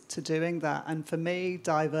approaches to doing that. And for me,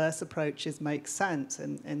 diverse approaches make sense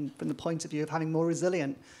from the point of view of having more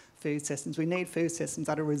resilient food systems. We need food systems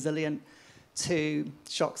that are resilient to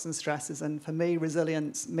shocks and stresses. And for me,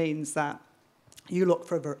 resilience means that you look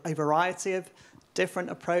for a variety of different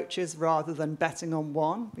approaches rather than betting on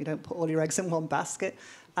one. You don't put all your eggs in one basket,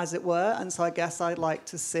 as it were. And so I guess I'd like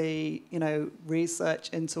to see, research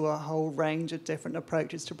into a whole range of different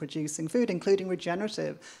approaches to producing food, including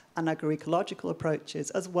regenerative and agroecological approaches,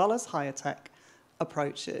 as well as higher tech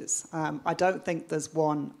approaches. I don't think there's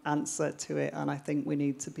one answer to it, and I think we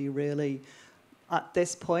need to be really, at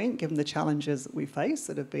this point, given the challenges that we face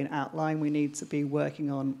that have been outlined, we need to be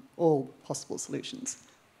working on all possible solutions.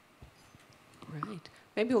 Right.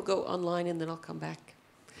 Maybe we'll go online and then I'll come back.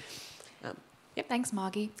 Yep. Thanks,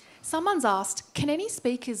 Margie. Someone's asked, can any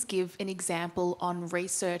speakers give an example on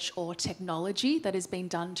research or technology that has been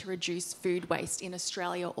done to reduce food waste in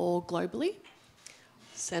Australia or globally?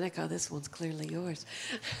 Senaka, this one's clearly yours.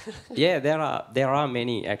 Yeah, there are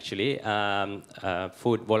many actually.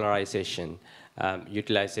 Food valorization,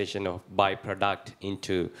 utilization of byproduct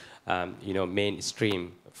into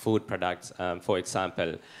mainstream food products. For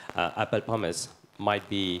example, apple pommes might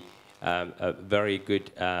be a very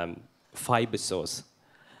good fiber source,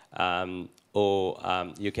 or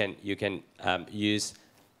you can use,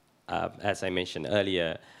 as I mentioned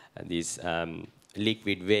earlier, this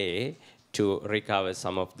liquid whey to recover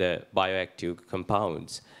some of the bioactive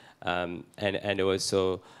compounds, and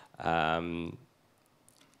also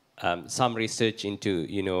some research into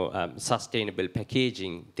sustainable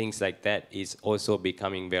packaging, things like that is also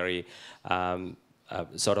becoming very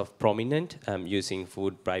sort of prominent, using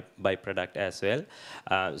food byproduct as well.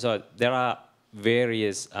 So there are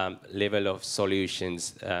various level of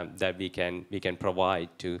solutions that we can provide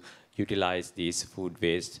to utilize these food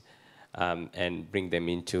waste and bring them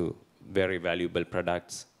into very valuable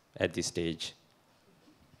products at this stage.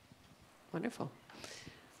 Wonderful.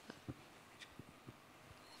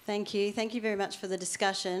 Thank you. Thank you very much for the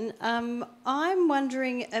discussion. I'm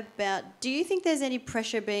wondering about, do you think there's any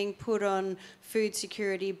pressure being put on food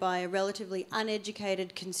security by a relatively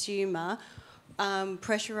uneducated consumer,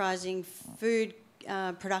 pressurising food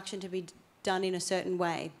production to be done in a certain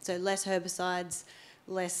way? So less herbicides,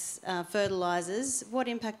 less fertilisers. What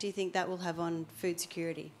impact do you think that will have on food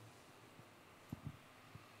security?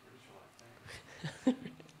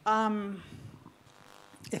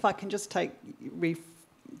 If I can just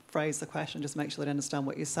rephrase the question, just make sure that I understand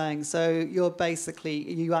what you're saying. So you're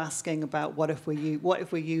you asking about what if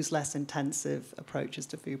we use less intensive approaches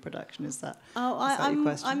to food production? Is that your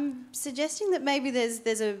question? I'm suggesting that maybe there's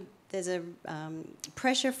a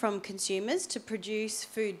pressure from consumers to produce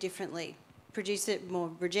food differently, produce it more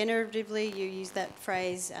regeneratively. You use that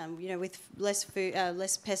phrase, with less food,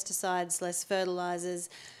 less pesticides, less fertilisers.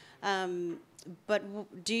 But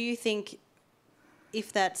do you think,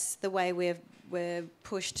 if that's the way we're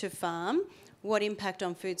pushed to farm, what impact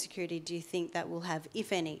on food security do you think that will have,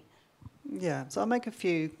 if any? Yeah, so I'll make a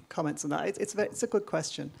few comments on that. It's a good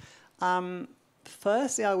question.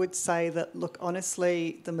 Firstly, I would say that, look,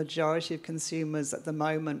 honestly, the majority of consumers at the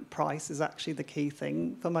moment, price is actually the key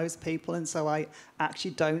thing for most people, and so I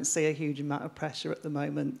actually don't see a huge amount of pressure at the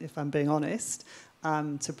moment, if I'm being honest,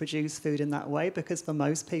 to produce food in that way, because for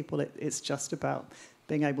most people it's just about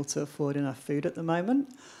being able to afford enough food at the moment.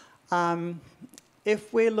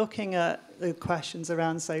 If we're looking at the questions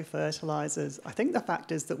around, say, fertilisers, I think the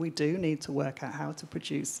fact is that we do need to work out how to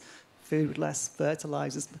produce food with less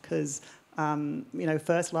fertilisers because,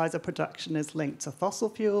 fertiliser production is linked to fossil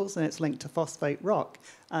fuels and it's linked to phosphate rock.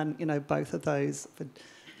 And, both of those, for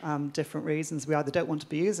different reasons, we either don't want to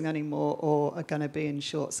be using anymore or are going to be in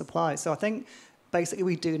short supply. So I think basically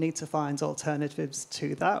we do need to find alternatives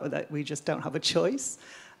to that, or that we just don't have a choice.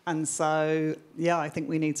 And so, I think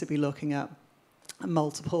we need to be looking at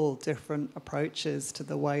multiple different approaches to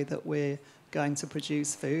the way that we're going to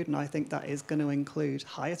produce food, and I think that is going to include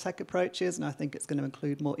higher tech approaches, and I think it's going to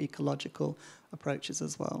include more ecological approaches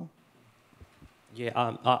as well.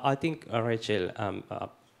 Yeah, I think, Rachel,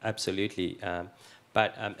 absolutely.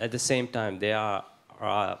 But at the same time, there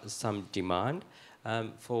are some demand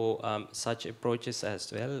for such approaches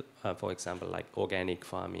as well. For example, like organic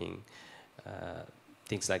farming,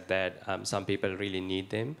 things like that. Some people really need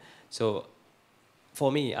them. So for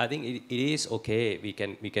me, I think it is okay. We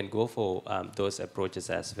can go for those approaches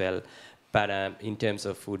as well. But in terms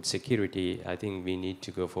of food security, I think we need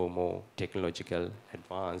to go for more technological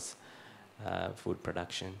advanced food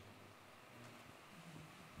production.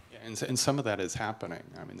 Yeah, and some of that is happening.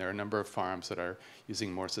 I mean, there are a number of farms that are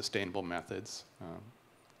using more sustainable methods,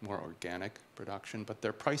 more organic production, but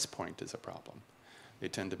their price point is a problem. They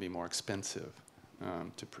tend to be more expensive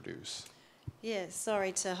to produce. Yeah,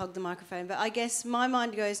 sorry to hog the microphone, but I guess my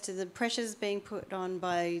mind goes to the pressures being put on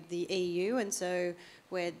by the EU, and so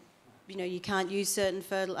where you can't use certain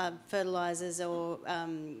fertilisers or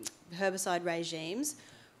herbicide regimes,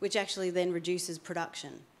 which actually then reduces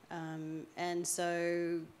production. And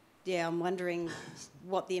so, I'm wondering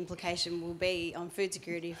what the implication will be on food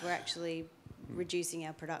security if we're actually reducing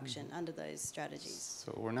our production under those strategies.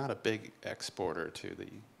 So we're not a big exporter to the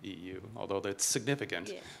EU, although that's significant.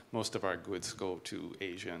 Yeah. Most of our goods go to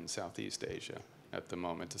Asia and Southeast Asia at the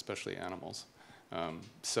moment, especially animals.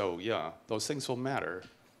 Those things will matter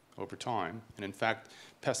over time. And in fact,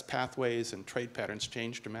 pest pathways and trade patterns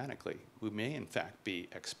change dramatically. We may, in fact, be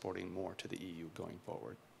exporting more to the EU going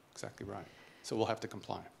forward. Exactly right. So we'll have to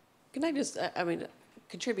comply. Can I just,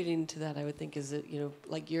 contributing to that, I would think, is that,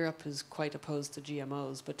 like Europe is quite opposed to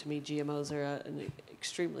GMOs, but to me, GMOs are an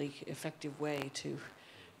extremely effective way to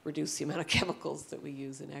reduce the amount of chemicals that we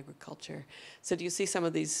use in agriculture. So do you see some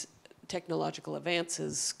of these technological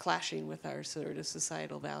advances clashing with our sort of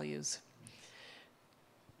societal values?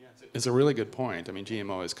 Yeah, it's a really good point. I mean,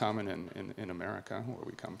 GMO is common in America, where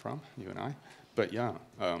we come from, you and I. But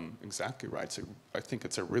exactly right. So I think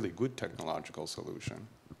it's a really good technological solution,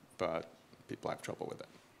 but people have trouble with it.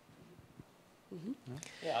 Mm-hmm.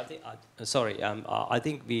 Yeah, I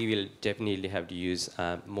think we will definitely have to use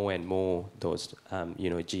more and more those,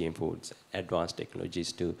 GM foods, advanced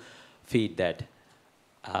technologies to feed that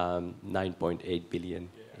 9.8 billion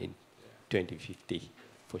in 2050,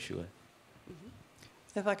 for sure.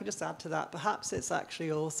 Mm-hmm. If I could just add to that, perhaps it's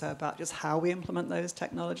actually also about just how we implement those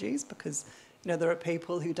technologies, because there are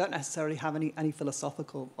people who don't necessarily have any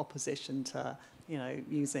philosophical opposition to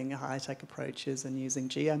using high-tech approaches and using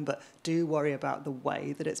GM, but do worry about the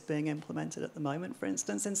way that it's being implemented at the moment, for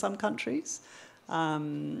instance, in some countries.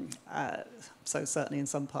 So certainly in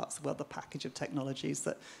some parts of the world, the package of technologies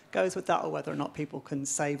that goes with that, or whether or not people can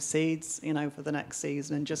save seeds, for the next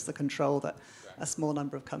season, and just the control that a small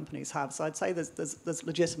number of companies have. So I'd say there's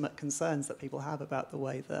legitimate concerns that people have about the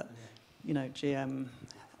way that, GM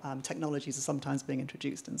technologies are sometimes being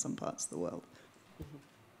introduced in some parts of the world.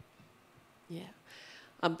 Yeah.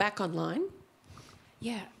 I'm back online.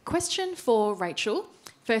 Yeah. Question for Rachel.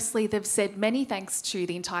 Firstly, they've said many thanks to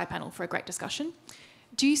the entire panel for a great discussion.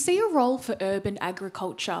 Do you see a role for urban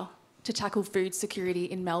agriculture to tackle food security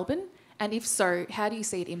in Melbourne? And if so, how do you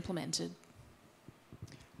see it implemented?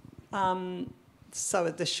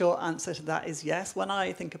 So the short answer to that is yes. When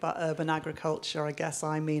I think about urban agriculture, I guess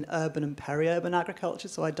I mean urban and peri-urban agriculture.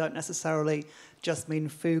 So I don't necessarily just mean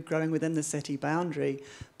food growing within the city boundary,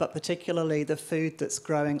 but particularly the food that's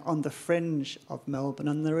growing on the fringe of Melbourne.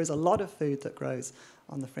 And there is a lot of food that grows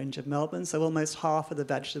on the fringe of Melbourne. So almost half of the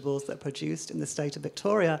vegetables that are produced in the state of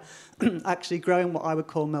Victoria actually grow in what I would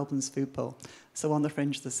call Melbourne's food pool, so on the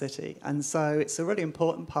fringe of the city. And so it's a really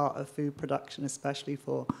important part of food production, especially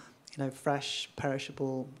for fresh,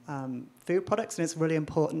 perishable food products, and it's really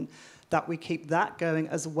important that we keep that going,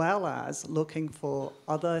 as well as looking for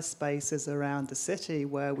other spaces around the city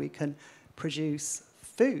where we can produce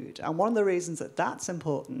food. And one of the reasons that that's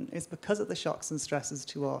important is because of the shocks and stresses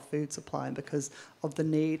to our food supply, and because of the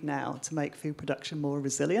need now to make food production more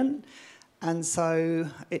resilient. And so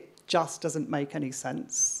it just doesn't make any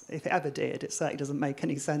sense. If it ever did, it certainly doesn't make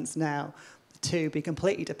any sense now to be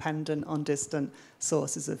completely dependent on distant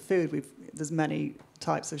sources of food. There's many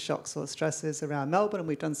types of shocks or stresses around Melbourne, and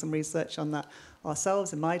we've done some research on that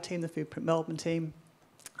ourselves in my team, the Foodprint Melbourne team,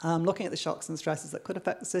 looking at the shocks and stresses that could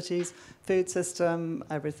affect the city's food system,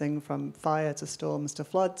 everything from fire to storms to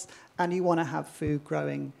floods, and you want to have food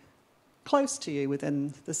growing close to you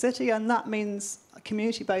within the city, and that means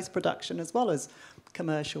community-based production as well as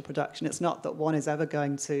commercial production. It's not that one is ever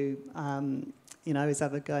going to,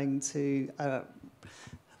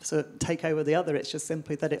 sort of take over the other. It's just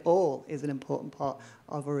simply that it all is an important part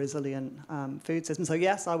of a resilient food system. So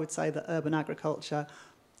yes, I would say that urban agriculture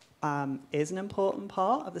is an important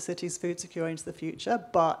part of the city's food security into the future,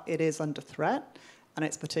 but it is under threat, and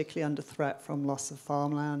it's particularly under threat from loss of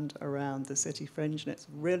farmland around the city fringe, and it's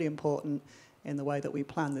really important in the way that we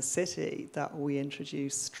plan the city that we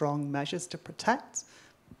introduce strong measures to protect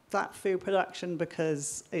that food production,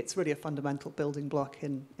 because it's really a fundamental building block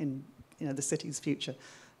in the city's future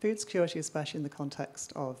food security, especially in the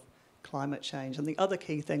context of climate change. And the other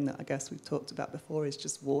key thing that I guess we've talked about before is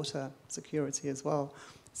just water security as well.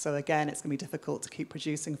 So again, it's going to be difficult to keep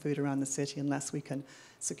producing food around the city unless we can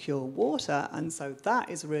secure water. And so that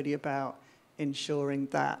is really about ensuring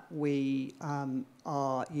that we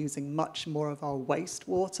are using much more of our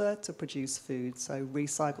wastewater to produce food, so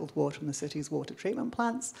recycled water from the city's water treatment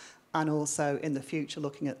plants, and also in the future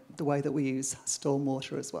looking at the way that we use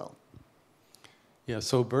stormwater as well. Yeah,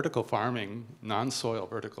 so vertical farming, non-soil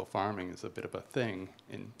vertical farming is a bit of a thing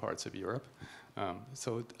in parts of Europe.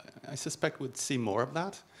 So I suspect we'd see more of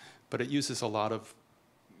that, but it uses a lot of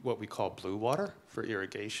what we call blue water for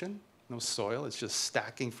irrigation. No soil, it's just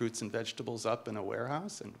stacking fruits and vegetables up in a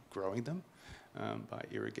warehouse and growing them by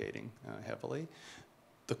irrigating heavily.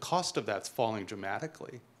 The cost of that's falling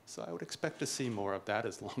dramatically, so I would expect to see more of that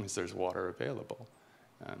as long as there's water available,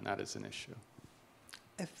 and that is an issue.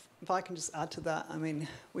 If I can just add to that, I mean,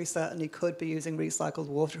 we certainly could be using recycled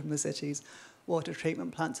water from the city's water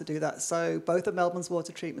treatment plant to do that. So both of Melbourne's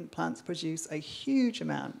water treatment plants produce a huge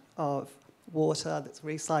amount of water that's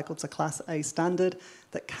recycled to Class A standard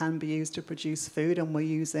that can be used to produce food, and we're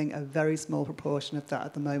using a very small proportion of that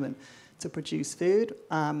at the moment to produce food.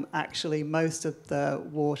 Actually, most of the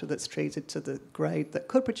water that's treated to the grade that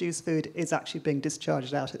could produce food is actually being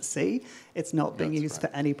discharged out at sea. It's not being used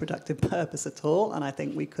for any productive purpose at all, and I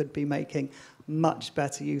think we could be making much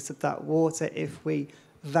better use of that water if we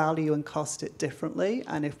value and cost it differently,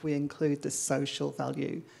 and if we include the social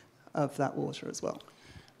value of that water as well.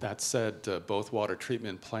 That said, both water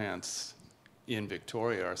treatment plants in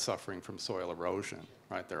Victoria are suffering from soil erosion,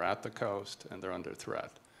 right? They're at the coast and they're under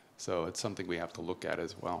threat. So it's something we have to look at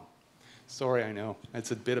as well. Sorry, I know,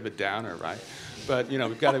 it's a bit of a downer, right? But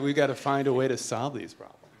we've got to find a way to solve these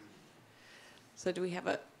problems. So do we have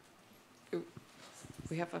a,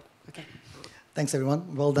 okay. Thanks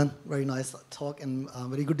everyone, well done, very nice talk and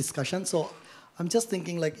very good discussion. So I'm just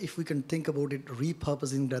thinking like if we can think about it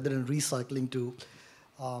repurposing rather than recycling to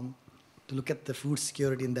look at the food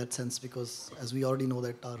security in that sense, because as we already know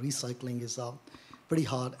that recycling is pretty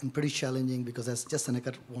hard and pretty challenging, because as just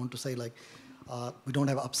Senaka want to say, like we don't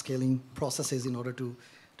have upscaling processes in order to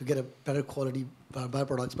get a better quality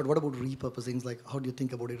byproducts. But what about repurposing? Like how do you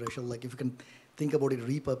think about it, Rachel? Like if you can think about it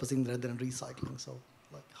repurposing rather than recycling, so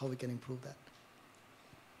like how we can improve that?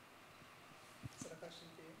 Is that a question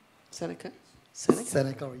for you? Senaka?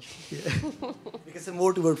 Senaka, yeah. Because it's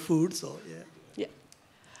more toward food, so yeah.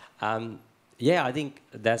 Yeah, I think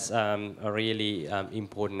that's a really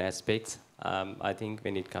important aspect. I think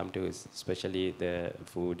when it comes to especially the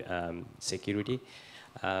food security,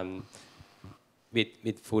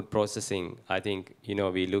 with food processing, I think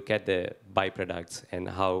we look at the byproducts and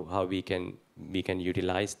how we can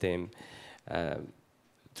utilize them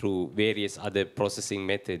through various other processing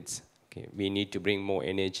methods. Okay, we need to bring more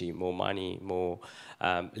energy, more money, more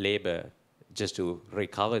labor just to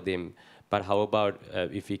recover them. But how about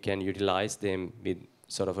if we can utilize them with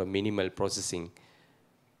sort of a minimal processing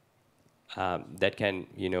that can,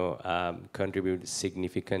 contribute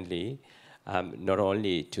significantly, not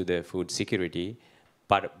only to the food security,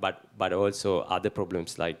 but also other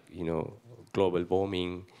problems like, global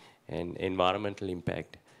warming and environmental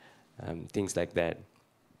impact, things like that.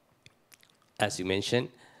 As you mentioned,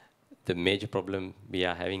 the major problem we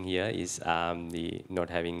are having here is the not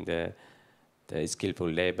having the skillful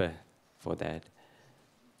labor for that.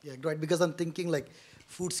 Yeah, right, because I'm thinking like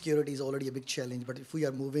food security is already a big challenge, but if we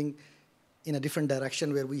are moving in a different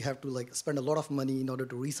direction where we have to like spend a lot of money in order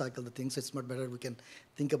to recycle the things, so it's much better we can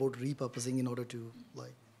think about repurposing in order to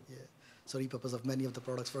repurpose of many of the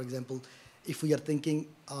products. For example, if we are thinking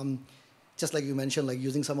just like you mentioned, like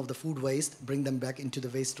using some of the food waste, bring them back into the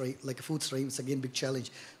waste stream, like a food stream. It's again a big challenge.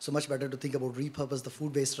 So much better to think about repurpose the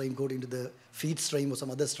food waste stream, go into the feed stream or some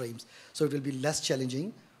other streams. So it will be less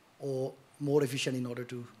challenging or more efficient in order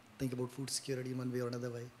to think about food security in one way or another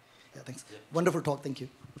way. Yeah, thanks. Yeah. Wonderful talk. Thank you.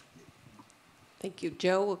 Thank you.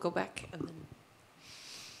 Joe, we'll go back. And then.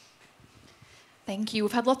 Thank you.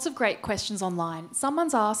 We've had lots of great questions online.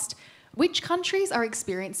 Someone's asked, which countries are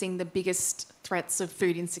experiencing the biggest threats of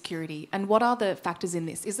food insecurity, and what are the factors in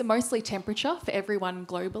this? Is it mostly temperature for everyone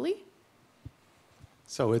globally?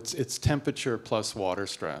 So it's temperature plus water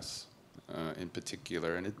stress in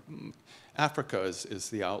particular. And Africa is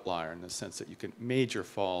the outlier in the sense that you get major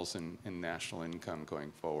falls in national income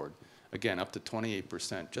going forward. Again, up to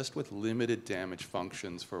 28%, just with limited damage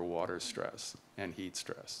functions for water stress and heat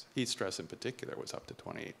stress. Heat stress in particular was up to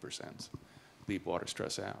 28%. Leave water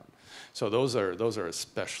stress out. So those are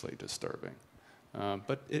especially disturbing.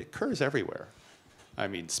 But it occurs everywhere. I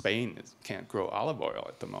mean, Spain can't grow olive oil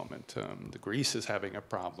at the moment. The Greece is having a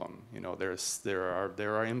problem. You know,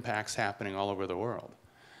 there are impacts happening all over the world.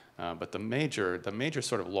 But the major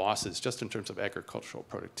sort of losses, just in terms of agricultural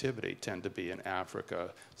productivity, tend to be in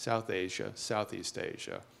Africa, South Asia, Southeast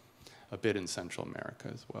Asia, a bit in Central America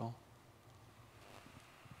as well.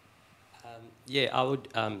 Yeah, I would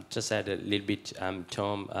just add a little bit,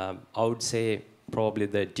 Tom. I would say probably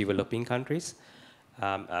the developing countries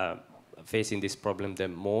facing this problem the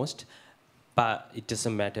most. But it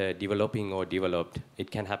doesn't matter developing or developed.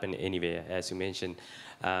 It can happen anywhere, as you mentioned.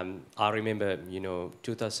 I remember,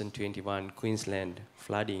 2021 Queensland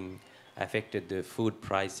flooding affected the food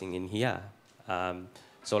pricing in here.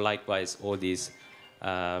 So likewise, all these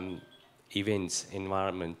events,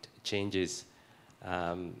 environment changes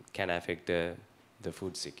can affect the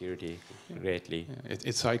food security greatly. Yeah.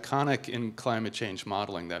 It's iconic in climate change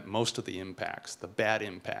modeling that most of the impacts, the bad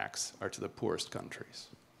impacts, are to the poorest countries.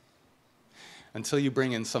 Until you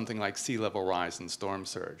bring in something like sea level rise and storm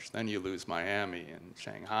surge, then you lose Miami and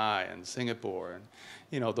Shanghai and Singapore,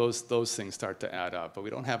 and those things start to add up. But we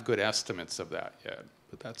don't have good estimates of that yet,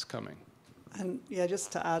 but that's coming. And yeah,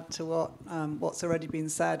 just to add to what's already been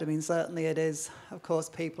said, I mean, certainly it is, of course,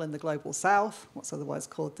 people in the global south, what's otherwise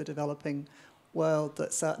called the developing world,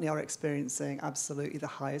 that certainly are experiencing absolutely the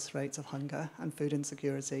highest rates of hunger and food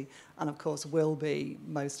insecurity, and of course will be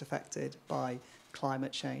most affected by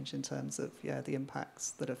climate change in terms of the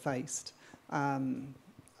impacts that are faced.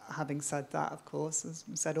 Having said that, of course, as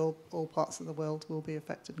we said, all parts of the world will be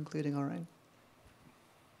affected, including our own.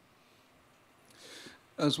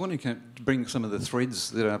 I was wondering, to bring some of the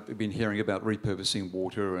threads that I've been hearing about repurposing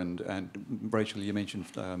water, and Rachel, you mentioned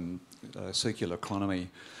circular economy.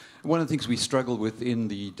 One of the things we struggle with in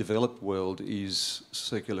the developed world is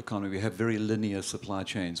circular economy. We have very linear supply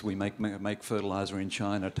chains. We make fertiliser in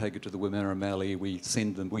China, take it to the Wimmera Valley, we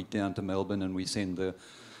send the wheat down to Melbourne, and we send the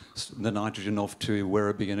nitrogen off to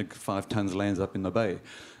Werribee, and 5 tonnes lands up in the bay.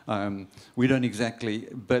 We don't exactly,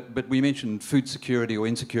 but we mentioned food security or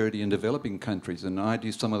insecurity in developing countries, and I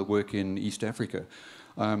do some of the work in East Africa.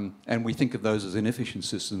 And we think of those as inefficient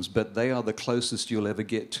systems, but they are the closest you'll ever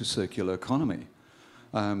get to circular economy.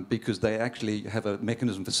 Because they actually have a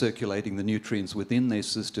mechanism for circulating the nutrients within their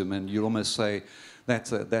system, and you almost say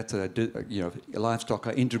livestock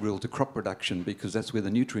are integral to crop production because that's where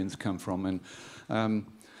the nutrients come from. And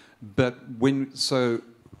but we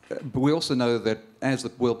also know that as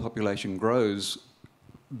the world population grows,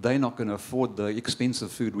 they're not going to afford the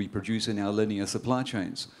expensive food we produce in our linear supply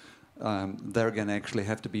chains. They're going to actually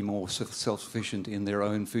have to be more self-sufficient in their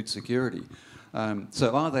own food security.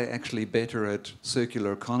 So are they actually better at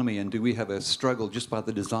circular economy, and do we have a struggle just by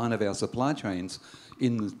the design of our supply chains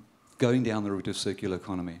in going down the route of circular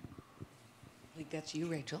economy? I think that's you,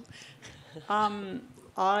 Rachel.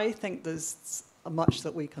 I think there's much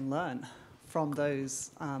that we can learn from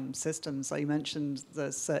those systems. So you mentioned the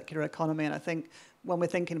circular economy, and I think when we're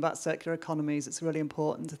thinking about circular economies, it's really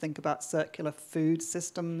important to think about circular food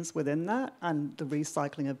systems within that and the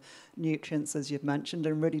recycling of nutrients, as you've mentioned,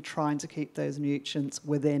 and really trying to keep those nutrients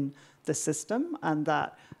within the system. And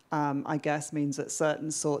that, I guess, means that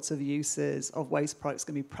certain sorts of uses of waste products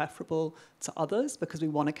can be preferable to others because we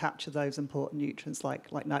want to capture those important nutrients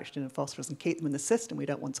like nitrogen and phosphorus and keep them in the system. We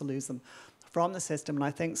don't want to lose them from the system. And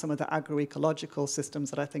I think some of the agroecological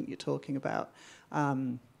systems that I think you're talking about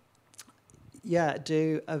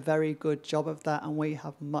do a very good job of that, and we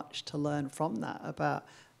have much to learn from that about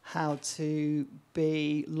how to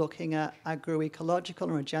be looking at agroecological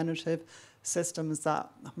and regenerative systems that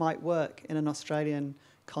might work in an Australian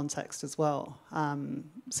context as well.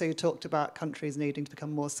 So you talked about countries needing to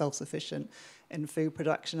become more self-sufficient in food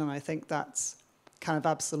production, and I think that's kind of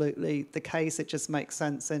absolutely the case. It just makes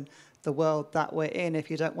sense in the world that we're in. If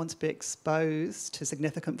you don't want to be exposed to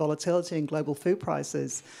significant volatility in global food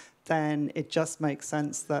prices, then it just makes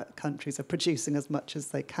sense that countries are producing as much as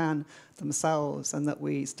they can themselves, and that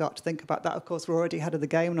we start to think about that. Of course, we're already ahead of the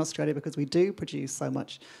game in Australia because we do produce so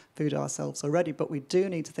much food ourselves already, but we do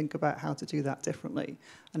need to think about how to do that differently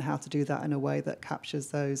and how to do that in a way that captures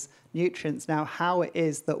those nutrients. Now, how it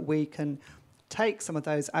is that we can take some of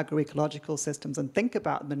those agroecological systems and think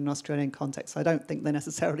about them in an Australian context, I don't think they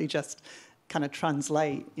necessarily just kind of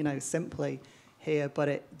translate, simply here,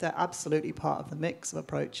 but they're absolutely part of the mix of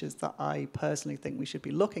approaches that I personally think we should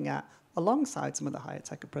be looking at alongside some of the higher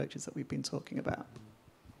tech approaches that we've been talking about.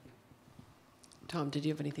 Tom, did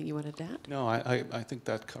you have anything you wanted to add? No, I think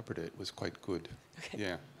that covered it. It was quite good. Okay.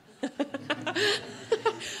 Yeah.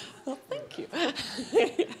 Well, thank you.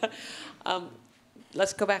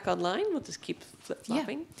 Let's go back online. We'll just keep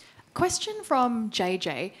flip-flopping. Yeah. Question from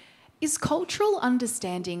JJ. Is cultural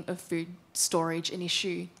understanding of food storage an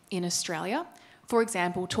issue in Australia? For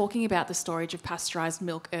example, talking about the storage of pasteurised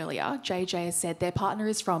milk earlier, JJ has said their partner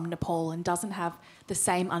is from Nepal and doesn't have the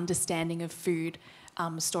same understanding of food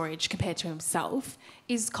storage compared to himself.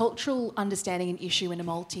 Is cultural understanding an issue in a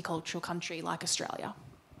multicultural country like Australia?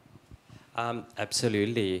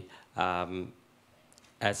 Absolutely.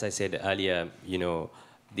 As I said earlier,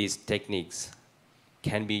 these techniques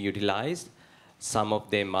can be utilized. Some of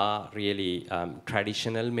them are really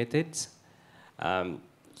traditional methods.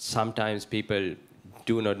 Sometimes people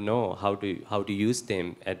do not know how to use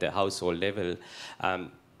them at the household level.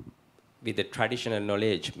 With the traditional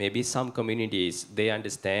knowledge, maybe some communities, they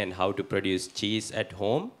understand how to produce cheese at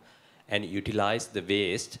home and utilize the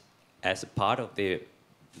waste as a part of their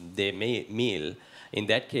meal. In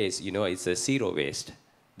that case, it's a zero waste.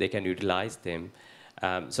 They can utilize them.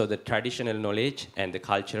 So the traditional knowledge and the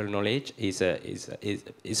cultural knowledge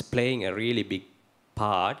is playing a really big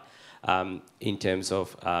part in terms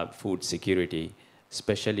of food security,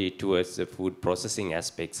 especially towards the food processing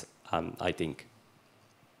aspects, I think.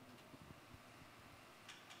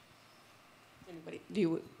 Anybody? Do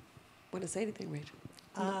you want to say anything, Rachel?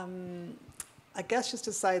 I guess just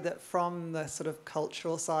to say that from the sort of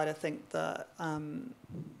cultural side, I think that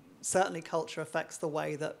certainly culture affects the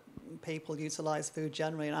way that people utilise food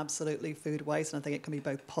generally, and absolutely food waste, and I think it can be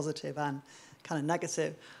both positive and kind of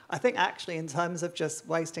negative. I think actually in terms of just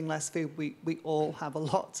wasting less food, we all have a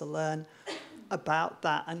lot to learn about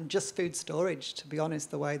that, and just food storage, to be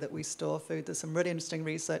honest, the way that we store food. There's some really interesting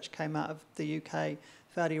research came out of the UK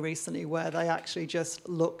fairly recently where they actually just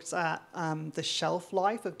looked at the shelf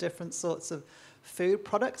life of different sorts of food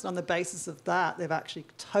products, and on the basis of that, they've actually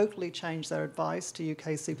totally changed their advice to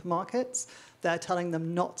UK supermarkets. They're telling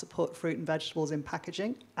them not to put fruit and vegetables in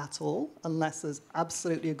packaging at all, unless there's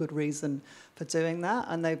absolutely a good reason for doing that.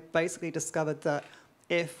 And they've basically discovered that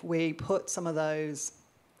if we put some of those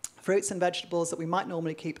fruits and vegetables that we might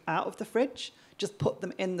normally keep out of the fridge, just put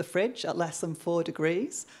them in the fridge at less than 4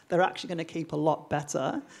 degrees, they're actually going to keep a lot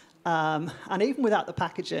better. And even without the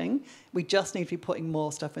packaging, we just need to be putting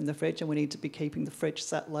more stuff in the fridge, and we need to be keeping the fridge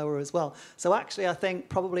set lower as well. So actually, I think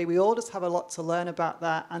probably we all just have a lot to learn about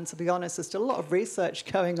that. And to be honest, there's still a lot of research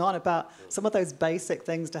going on about some of those basic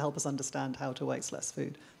things to help us understand how to waste less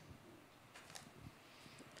food.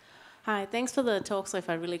 Hi, thanks for the talk so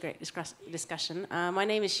far. Really great discussion. My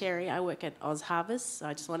name is Sherry. I work at Oz Harvest. So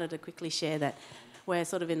I just wanted to quickly share that we're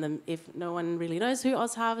sort of if no one really knows who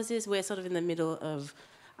Oz Harvest is, we're sort of in the middle of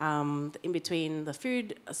in between the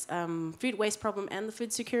food waste problem and the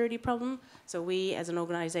food security problem. So we, as an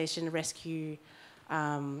organisation, rescue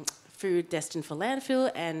food destined for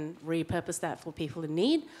landfill and repurpose that for people in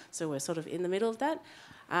need. So we're sort of in the middle of that.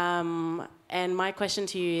 And my question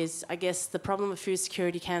to you is, I guess the problem of food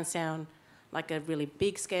security can sound like a really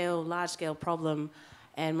big-scale, large-scale problem.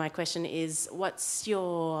 And my question is,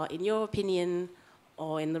 in your opinion,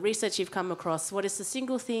 or in the research you've come across, what is the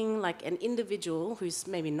single thing, like an individual who's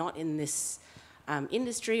maybe not in this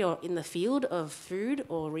industry or in the field of food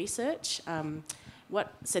or research,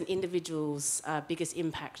 what's an individual's biggest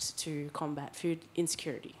impact to combat food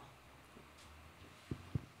insecurity?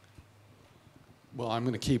 Well, I'm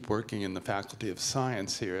going to keep working in the Faculty of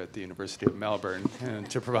Science here at the University of Melbourne and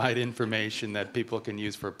to provide information that people can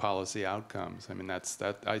use for policy outcomes. I mean,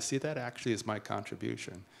 I see that actually as my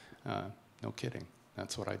contribution. No kidding.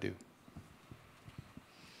 That's what I do.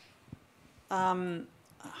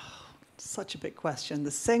 Such a big question.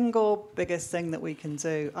 The single biggest thing that we can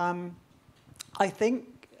do, I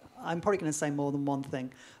think, I'm probably going to say more than one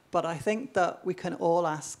thing, but I think that we can all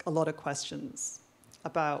ask a lot of questions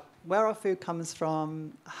about where our food comes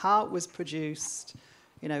from, how it was produced,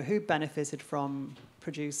 who benefited from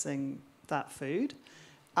producing that food.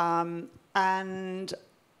 And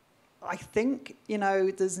I think,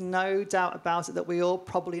 there's no doubt about it that we all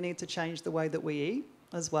probably need to change the way that we eat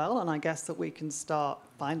as well. And I guess that we can start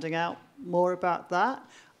finding out more about that.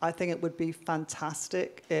 I think it would be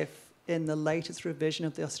fantastic if in the latest revision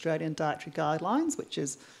of the Australian Dietary Guidelines, which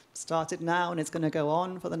is started now and it's going to go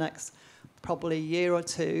on for the next probably year or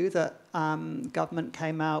two, that government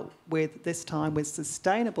came out with, this time, with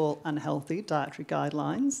sustainable and healthy dietary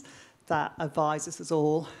guidelines that advises us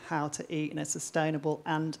all how to eat in a sustainable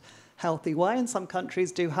and healthy way. And some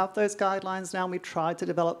countries do have those guidelines now, and we've tried to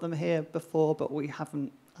develop them here before, but we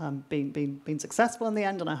haven't been successful in the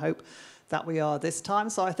end, and I hope that we are this time.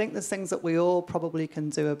 So I think there's things that we all probably can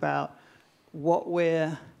do about what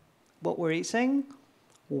we're eating,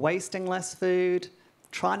 wasting less food,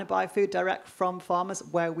 trying to buy food direct from farmers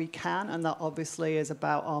where we can, and that obviously is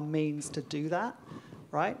about our means to do that,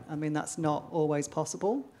 right? I mean, that's not always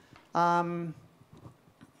possible.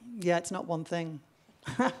 It's not one thing.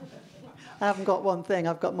 I haven't got one thing,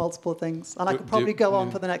 I've got multiple things. And I could probably go on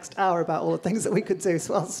for the next hour about all the things that we could do,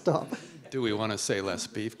 so I'll stop. Do we want to say less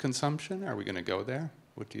beef consumption? Are we going to go there?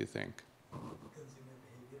 What do you think?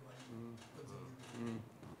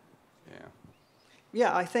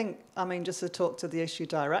 Yeah, I think, just to talk to the issue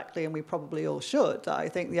directly, and we probably all should, I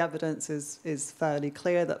think the evidence is fairly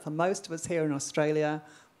clear that for most of us here in Australia,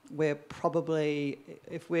 we're probably,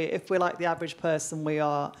 if we're like the average person, we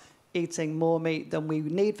are eating more meat than we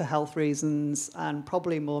need for health reasons, and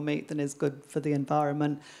probably more meat than is good for the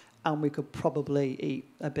environment, and we could probably eat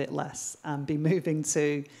a bit less and be moving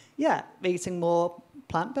to, eating more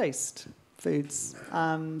plant-based foods.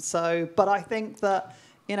 But I think that,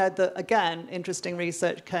 again, interesting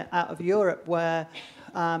research came out of Europe where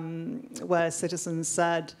citizens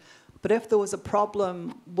said, but if there was a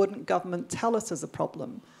problem, wouldn't government tell us there's a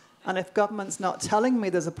problem? And if government's not telling me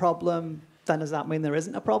there's a problem, then does that mean there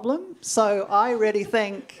isn't a problem? So I really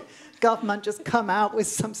think government just come out with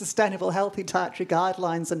some sustainable, healthy dietary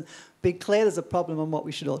guidelines and be clear there's a problem and what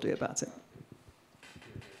we should all do about it.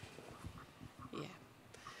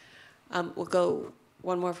 Yeah. We'll go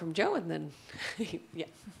one more from Joe and then,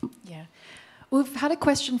 Yeah. We've had a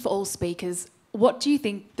question for all speakers. What do you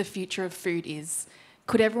think the future of food is?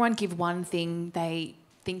 Could everyone give one thing they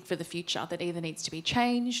think for the future that either needs to be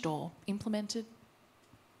changed or implemented?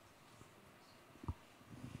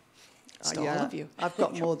 All of you. I've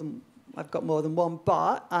got more than one,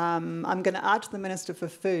 but I'm going to add to the Minister for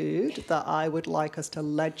Food that I would like us to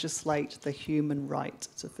legislate the human right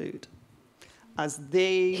to food as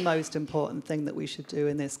the most important thing that we should do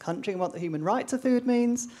in this country. And what the human right to food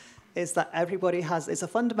means is that everybody it's a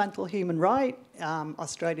fundamental human right.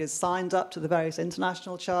 Australia's signed up to the various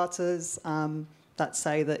international charters that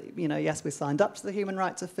say that, yes, we signed up to the human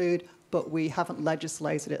right to food, but we haven't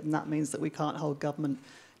legislated it, and that means that we can't hold government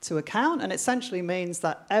to account. And essentially means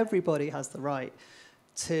that everybody has the right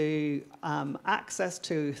to access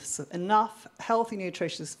to enough healthy,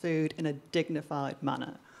 nutritious food in a dignified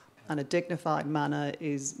manner. And a dignified manner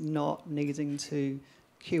is not needing to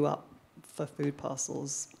queue up for food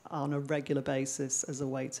parcels on a regular basis as a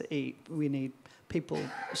way to eat. We need people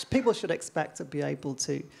should expect to be able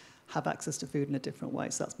to have access to food in a different way.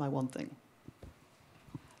 So that's my one thing.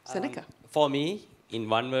 Senaka. For me, in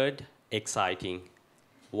one word, exciting.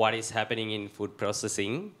 What is happening in food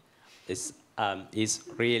processing is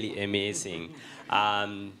really amazing.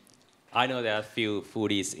 I know there are few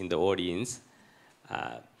foodies in the audience,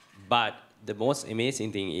 but the most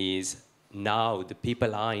amazing thing is now the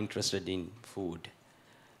people are interested in food.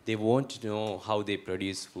 They want to know how they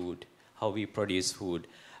produce food, how we produce food,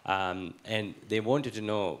 and they wanted to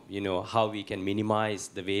know, how we can minimize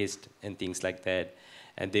the waste and things like that.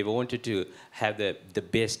 And they wanted to have the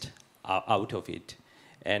best out of it.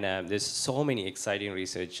 And there's so many exciting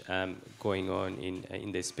research going on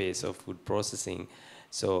in the space of food processing.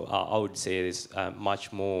 So I would say there's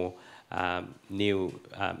much more new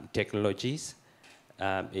technologies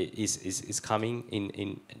is coming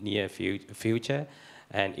in near future,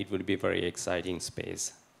 and it will be a very exciting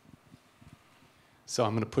space. So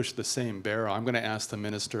I'm going to push the same barrel. I'm going to ask the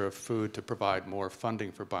Minister of Food to provide more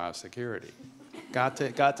funding for biosecurity. Got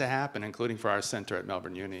to happen, including for our center at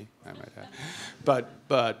Melbourne Uni, I might add. But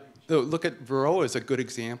look at Varroa as a good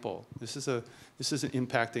example. This is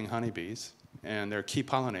impacting honeybees, and they're key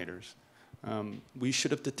pollinators. We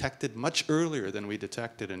should have detected much earlier than we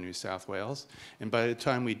detected in New South Wales, and by the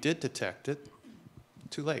time we did detect it,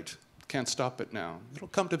 too late. Can't stop it now. It'll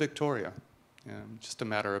come to Victoria. Just a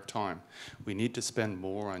matter of time. We need to spend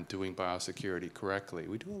more on doing biosecurity correctly.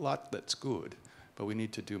 We do a lot that's good, but we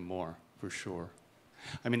need to do more, for sure.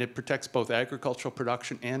 I mean, it protects both agricultural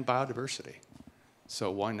production and biodiversity.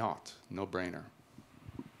 So why not? No brainer.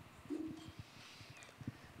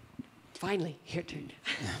 Finally, your turn.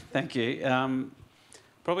 Thank you.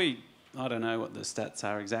 Probably, I don't know what the stats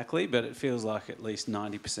are exactly, but it feels like at least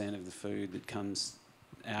 90% of the food that comes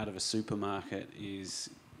out of a supermarket is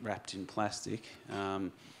wrapped in plastic.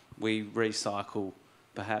 We recycle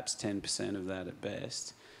perhaps 10% of that at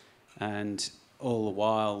best. And all the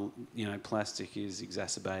while, you know, plastic is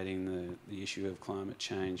exacerbating the issue of climate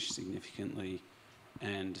change significantly,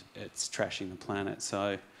 and it's trashing the planet.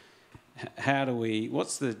 So how do we,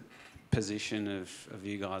 what's the position of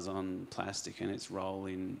you guys on plastic and its role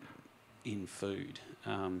in food?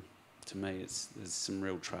 To me, there's some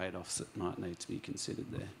real trade-offs that might need to be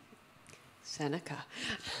considered there. Senaka.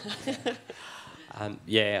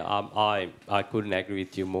 I couldn't agree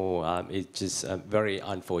with you more. It's just a very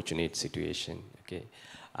unfortunate situation. Okay,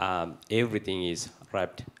 everything is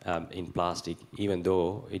wrapped in plastic, even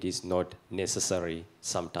though it is not necessary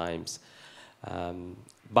sometimes.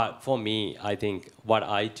 But for me, I think what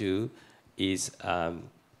I do is,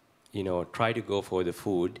 try to go for the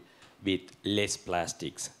food with less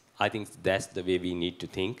plastics. I think that's the way we need to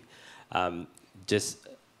think. Just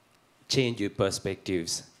change your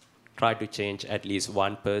perspectives. Try to change at least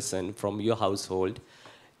one person from your household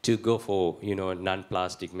to go for,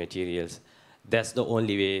 non-plastic materials. That's the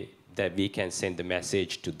only way that we can send the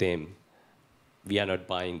message to them. We are not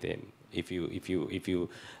buying them if you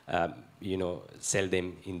sell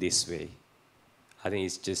them in this way. I think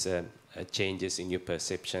it's just changes in your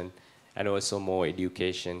perception and also more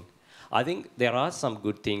education. I think there are some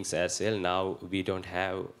good things as well. Now we don't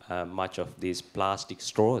have much of these plastic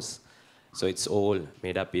straws. So it's all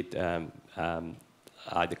made up with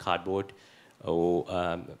either cardboard or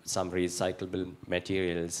some recyclable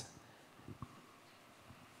materials.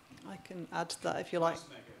 I can add to that if you like. Just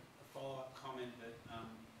make a follow-up comment that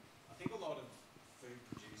I think a lot of food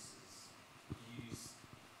producers use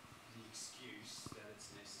the excuse that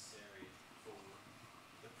it's necessary for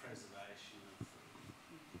the preservation of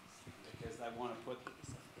food because they want to put.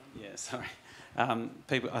 Yeah, sorry.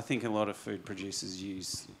 I think a lot of food producers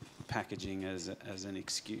use packaging as an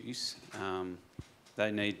excuse. They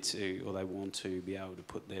need to, or they want to, be able to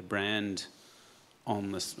put their brand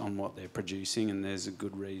on what they're producing, and there's a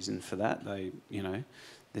good reason for that.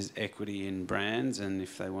 There's equity in brands, and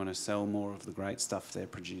if they want to sell more of the great stuff they're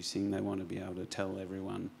producing, they want to be able to tell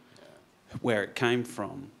everyone where it came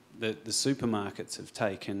from. The supermarkets have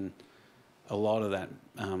taken a lot of that.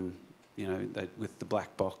 With the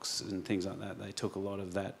black box and things like that, they took a lot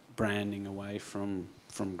of that branding away from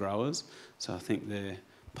growers. So I think they're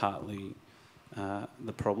partly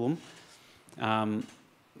the problem.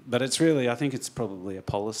 But I think it's probably a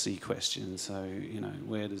policy question. So,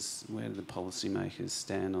 where do the policymakers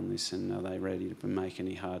stand on this, and are they ready to make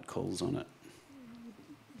any hard calls on it?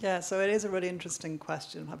 Yeah, so it is a really interesting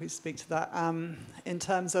question. I'm happy to speak to that. In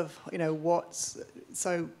terms of,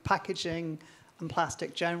 so packaging and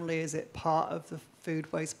plastic generally, is it part of the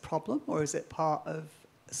food waste problem, or is it part of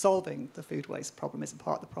solving the food waste problem? Is it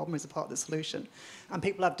part of the problem? Is it part of the solution? And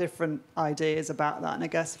people have different ideas about that. And I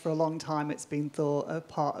guess for a long time it's been thought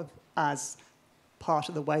as part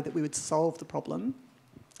of the way that we would solve the problem.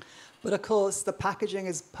 But of course, the packaging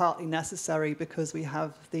is partly necessary because we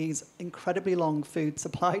have these incredibly long food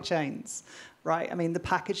supply chains, right? I mean, the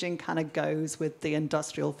packaging kind of goes with the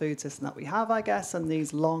industrial food system that we have, I guess, and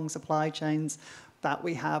these long supply chains that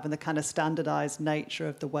we have and the kind of standardized nature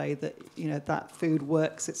of the way that, that food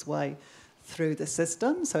works its way through the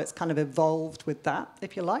system. So it's kind of evolved with that,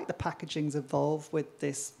 if you like. The packaging's evolved with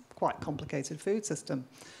this quite complicated food system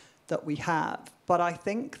that we have. But I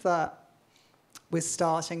think that we're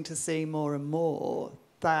starting to see more and more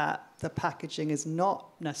that the packaging is not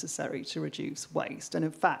necessary to reduce waste. And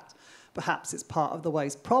in fact, perhaps it's part of the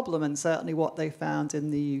waste problem, and certainly what they found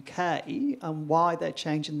in the UK and why they're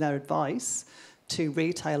changing their advice to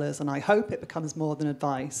retailers, and I hope it becomes more than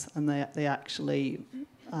advice and they actually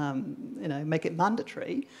make it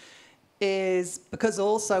mandatory, is because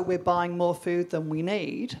also we're buying more food than we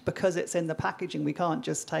need because it's in the packaging. We can't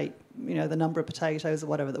just take the number of potatoes or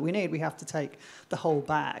whatever that we need. We have to take the whole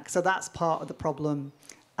bag. So that's part of the problem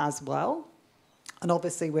as well. And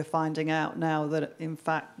obviously we're finding out now that in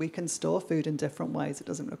fact we can store food in different ways. It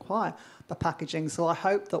doesn't require the packaging. So I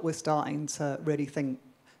hope that we're starting to really think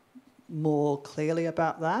more clearly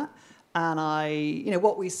about that. And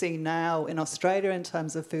what we see now in Australia in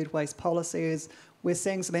terms of food waste policy is we're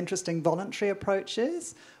seeing some interesting voluntary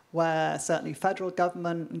approaches where certainly federal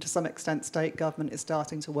government and to some extent state government is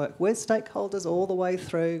starting to work with stakeholders all the way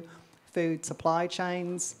through food supply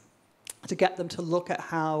chains to get them to look at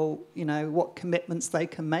how, what commitments they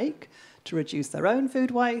can make to reduce their own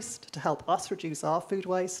food waste, to help us reduce our food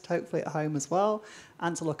waste, hopefully at home as well,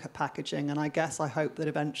 and to look at packaging. And I guess I hope that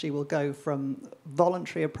eventually we'll go from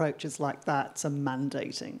voluntary approaches like that to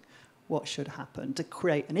mandating what should happen, to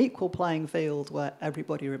create an equal playing field where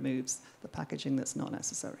everybody removes the packaging that's not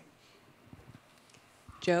necessary.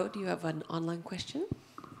 Joe, do you have an online question?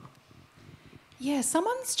 Yeah,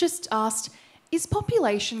 someone's just asked, is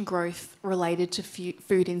population growth related to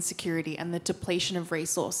food insecurity and the depletion of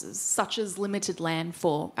resources, such as limited land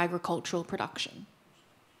for agricultural production?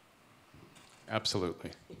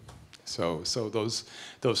 Absolutely. So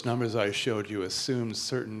those numbers I showed you assume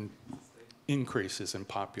certain increases in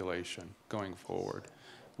population going forward,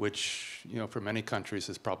 which for many countries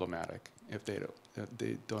is problematic if they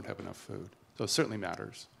don't have enough food. So it certainly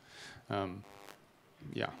matters.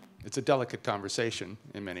 Yeah, it's a delicate conversation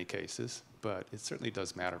in many cases, but it certainly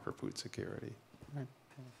does matter for food security. Right.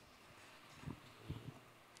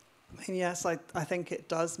 I mean, yes, I think it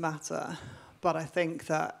does matter, but I think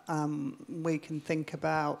that we can think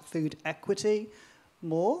about food equity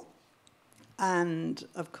more. And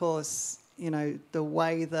of course, the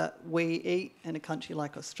way that we eat in a country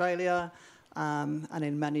like Australia and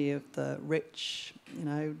in many of the rich,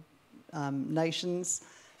 nations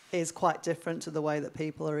is quite different to the way that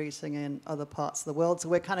people are eating in other parts of the world. So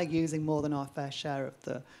we're kind of using more than our fair share of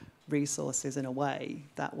the resources in a way,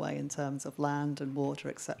 that way in terms of land and water,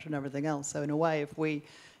 etc., and everything else. So in a way,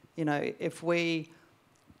 if we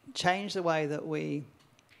change the way that we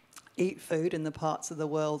eat food in the parts of the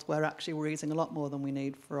world where actually we're eating a lot more than we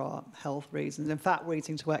need for our health reasons. In fact, we're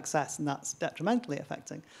eating to excess, and that's detrimentally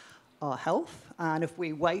affecting our health. And if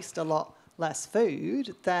we waste a lot less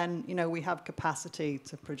food, then we have capacity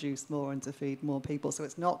to produce more and to feed more people. So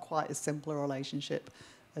it's not quite as simple a relationship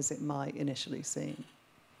as it might initially seem.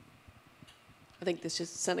 I think this is,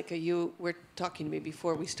 Senaka, you were talking to me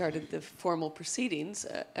before we started the formal proceedings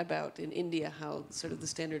about in India how sort of the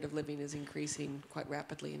standard of living is increasing quite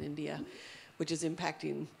rapidly in India, which is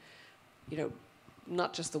impacting,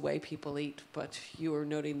 not just the way people eat, but you were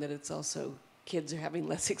noting that it's also kids are having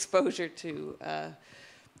less exposure to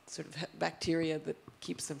sort of bacteria that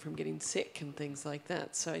keeps them from getting sick and things like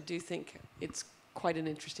that. So I do think it's quite an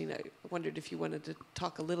interesting, I wondered if you wanted to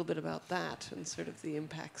talk a little bit about that and sort of the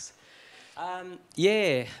impacts.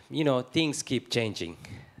 Things keep changing.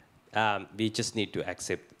 We just need to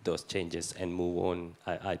accept those changes and move on,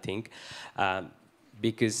 I think.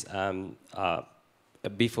 Because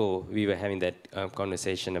before we were having that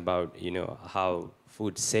conversation about, how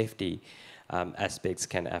food safety aspects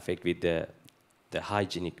can affect with the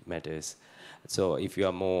hygienic matters. So if you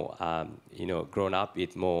are more, grown up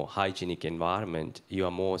with more hygienic environment, you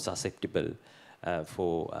are more susceptible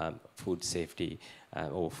for food safety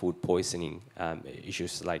or food poisoning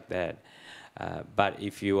issues like that. But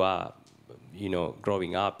if you are,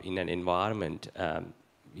 growing up in an environment,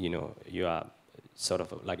 you are sort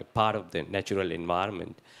of like a part of the natural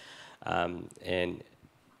environment, and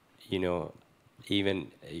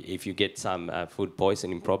even if you get some food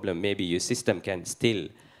poisoning problem, maybe your system can still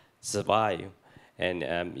survive,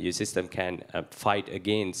 and your system can fight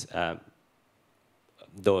against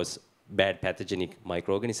those bad pathogenic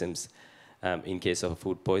microorganisms in case of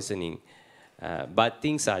food poisoning. But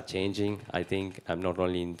things are changing, I think, not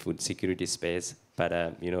only in food security space,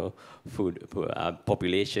 but food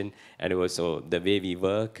population, and also the way we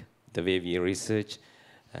work, the way we research.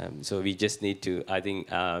 So we just need to, I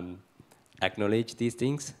think, acknowledge these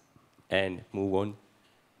things and move on.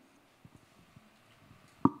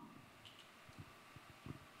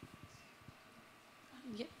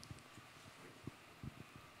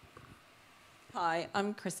 Hi,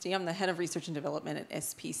 I'm Christy. I'm the head of research and development at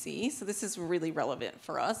SPC. So this is really relevant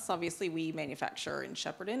for us. Obviously, we manufacture in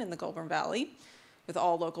Shepparton in the Goulburn Valley with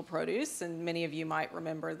all local produce. And many of you might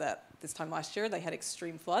remember that this time last year, they had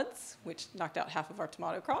extreme floods, which knocked out half of our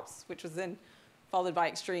tomato crops, which was then followed by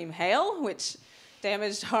extreme hail, which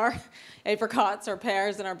damaged our apricots, our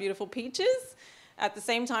pears, and our beautiful peaches. At the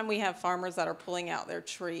same time, we have farmers that are pulling out their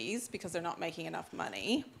trees because they're not making enough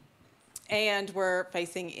money. And we're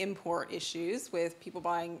facing import issues with people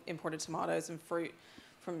buying imported tomatoes and fruit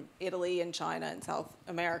from Italy and China and South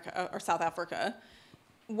America or South Africa.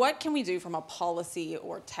 What can we do from a policy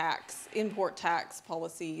or tax, import tax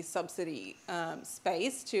policy, subsidy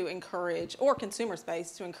space to encourage, or consumer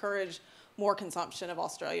space to encourage more consumption of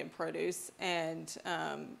Australian produce and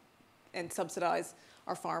subsidize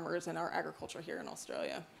our farmers and our agriculture here in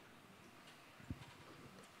Australia?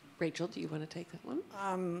 Rachel, do you want to take that one?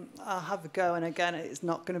 I'll have a go, and again, it's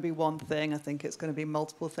not going to be one thing. I think it's going to be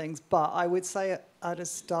multiple things. But I would say at a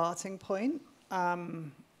starting point,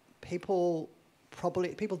 people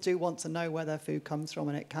do want to know where their food comes from,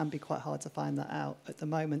 and it can be quite hard to find that out at the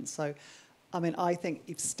moment. So, I mean, I think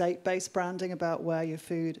if state-based branding about where your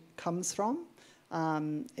food comes from,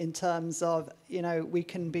 in terms of, we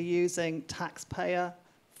can be using taxpayer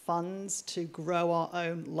funds to grow our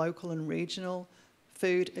own local and regional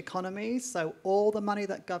food economies. So all the money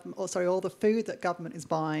that all the food that government is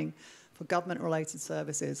buying for government-related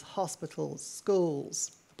services, hospitals,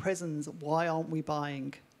 schools, prisons, why aren't we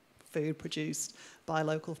buying food produced by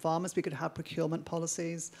local farmers? We could have procurement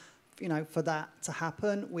policies, for that to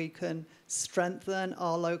happen. We can strengthen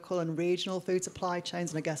our local and regional food supply chains,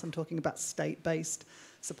 and I guess I'm talking about state-based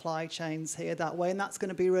supply chains here that way, and that's going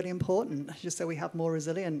to be really important, just so we have more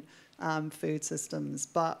resilient food systems.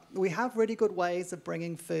 But we have really good ways of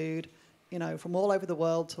bringing food, from all over the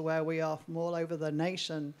world to where we are, from all over the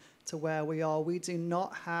nation to where we are. We do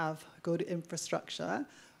not have good infrastructure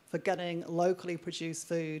for getting locally produced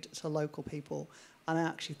food to local people, and I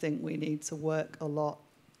actually think we need to work a lot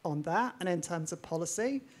on that. And in terms of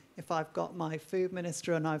policy, if I've got my food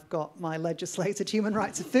minister and I've got my legislated human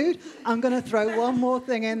rights of food, I'm going to throw one more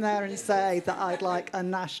thing in there and say that I'd like a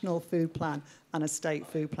national food plan and a state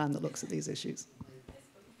food plan that looks at these issues.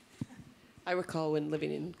 I recall when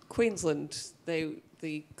living in Queensland,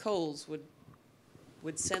 the Coles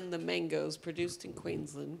would send the mangoes produced in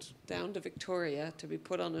Queensland down to Victoria to be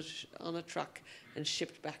put on a truck and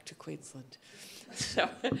shipped back to Queensland. So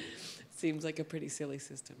seems like a pretty silly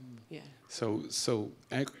system. Yeah. So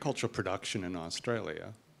agricultural production in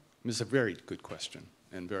Australia, this is a very good question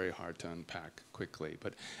and very hard to unpack quickly.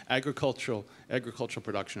 But agricultural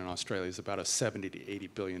production in Australia is about a $70 to $80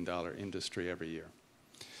 billion industry every year.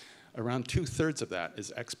 Around 2/3 of that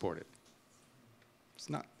is exported.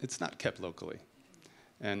 It's not kept locally.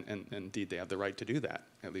 And indeed, they have the right to do that,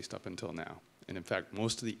 at least up until now. And in fact,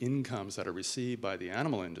 most of the incomes that are received by the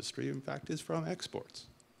animal industry, in fact, is from exports,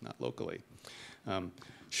 not locally.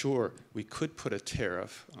 Sure, we could put a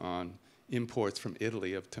tariff on imports from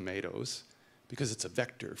Italy of tomatoes because it's a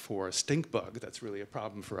vector for a stink bug. That's really a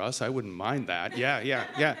problem for us. I wouldn't mind that.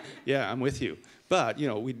 Yeah, I'm with you. But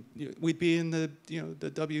we'd be in the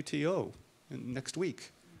WTO next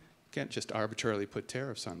week. Can't just arbitrarily put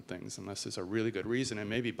tariffs on things unless there's a really good reason, and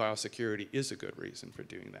maybe biosecurity is a good reason for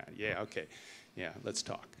doing that. Yeah, okay. Yeah, let's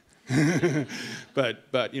talk. But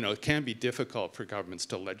it can be difficult for governments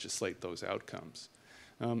to legislate those outcomes.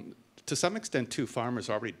 To some extent, too, farmers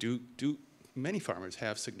already many farmers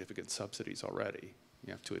have significant subsidies already,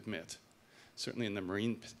 you have to admit. Certainly in the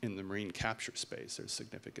marine capture space, there's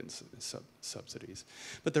significant subsidies.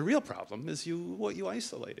 But the real problem is what you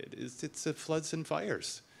isolated. It's the floods and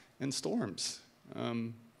fires and storms.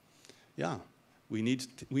 We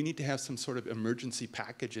need to have some sort of emergency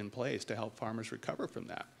package in place to help farmers recover from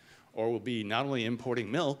that. Or we'll be not only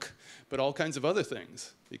importing milk, but all kinds of other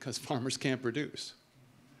things because farmers can't produce.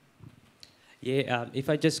 Yeah, if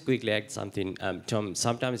I just quickly add something, Tom,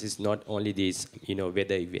 sometimes it's not only these,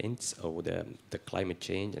 weather events or the climate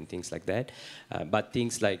change and things like that, but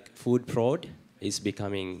things like food fraud is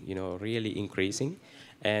becoming, really increasing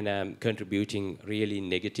and contributing really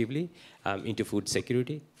negatively into food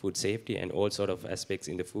security, food safety, and all sort of aspects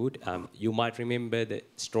in the food. You might remember the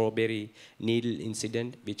strawberry needle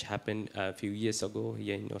incident, which happened a few years ago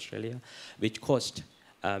here in Australia, which cost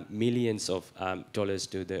millions of dollars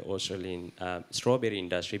to the Australian strawberry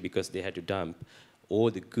industry because they had to dump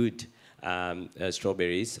all the good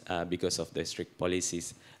strawberries because of the strict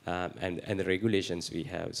policies and the regulations we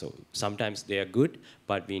have. So sometimes they are good,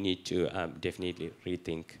 but we need to definitely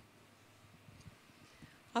rethink.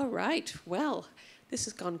 All right. Well, this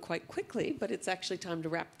has gone quite quickly, but it's actually time to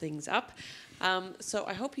wrap things up. So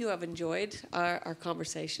I hope you have enjoyed our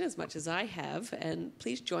conversation as much as I have, and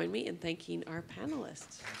please join me in thanking our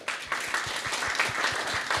panelists.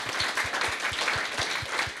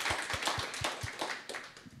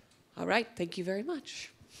 All right, thank you very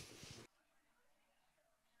much.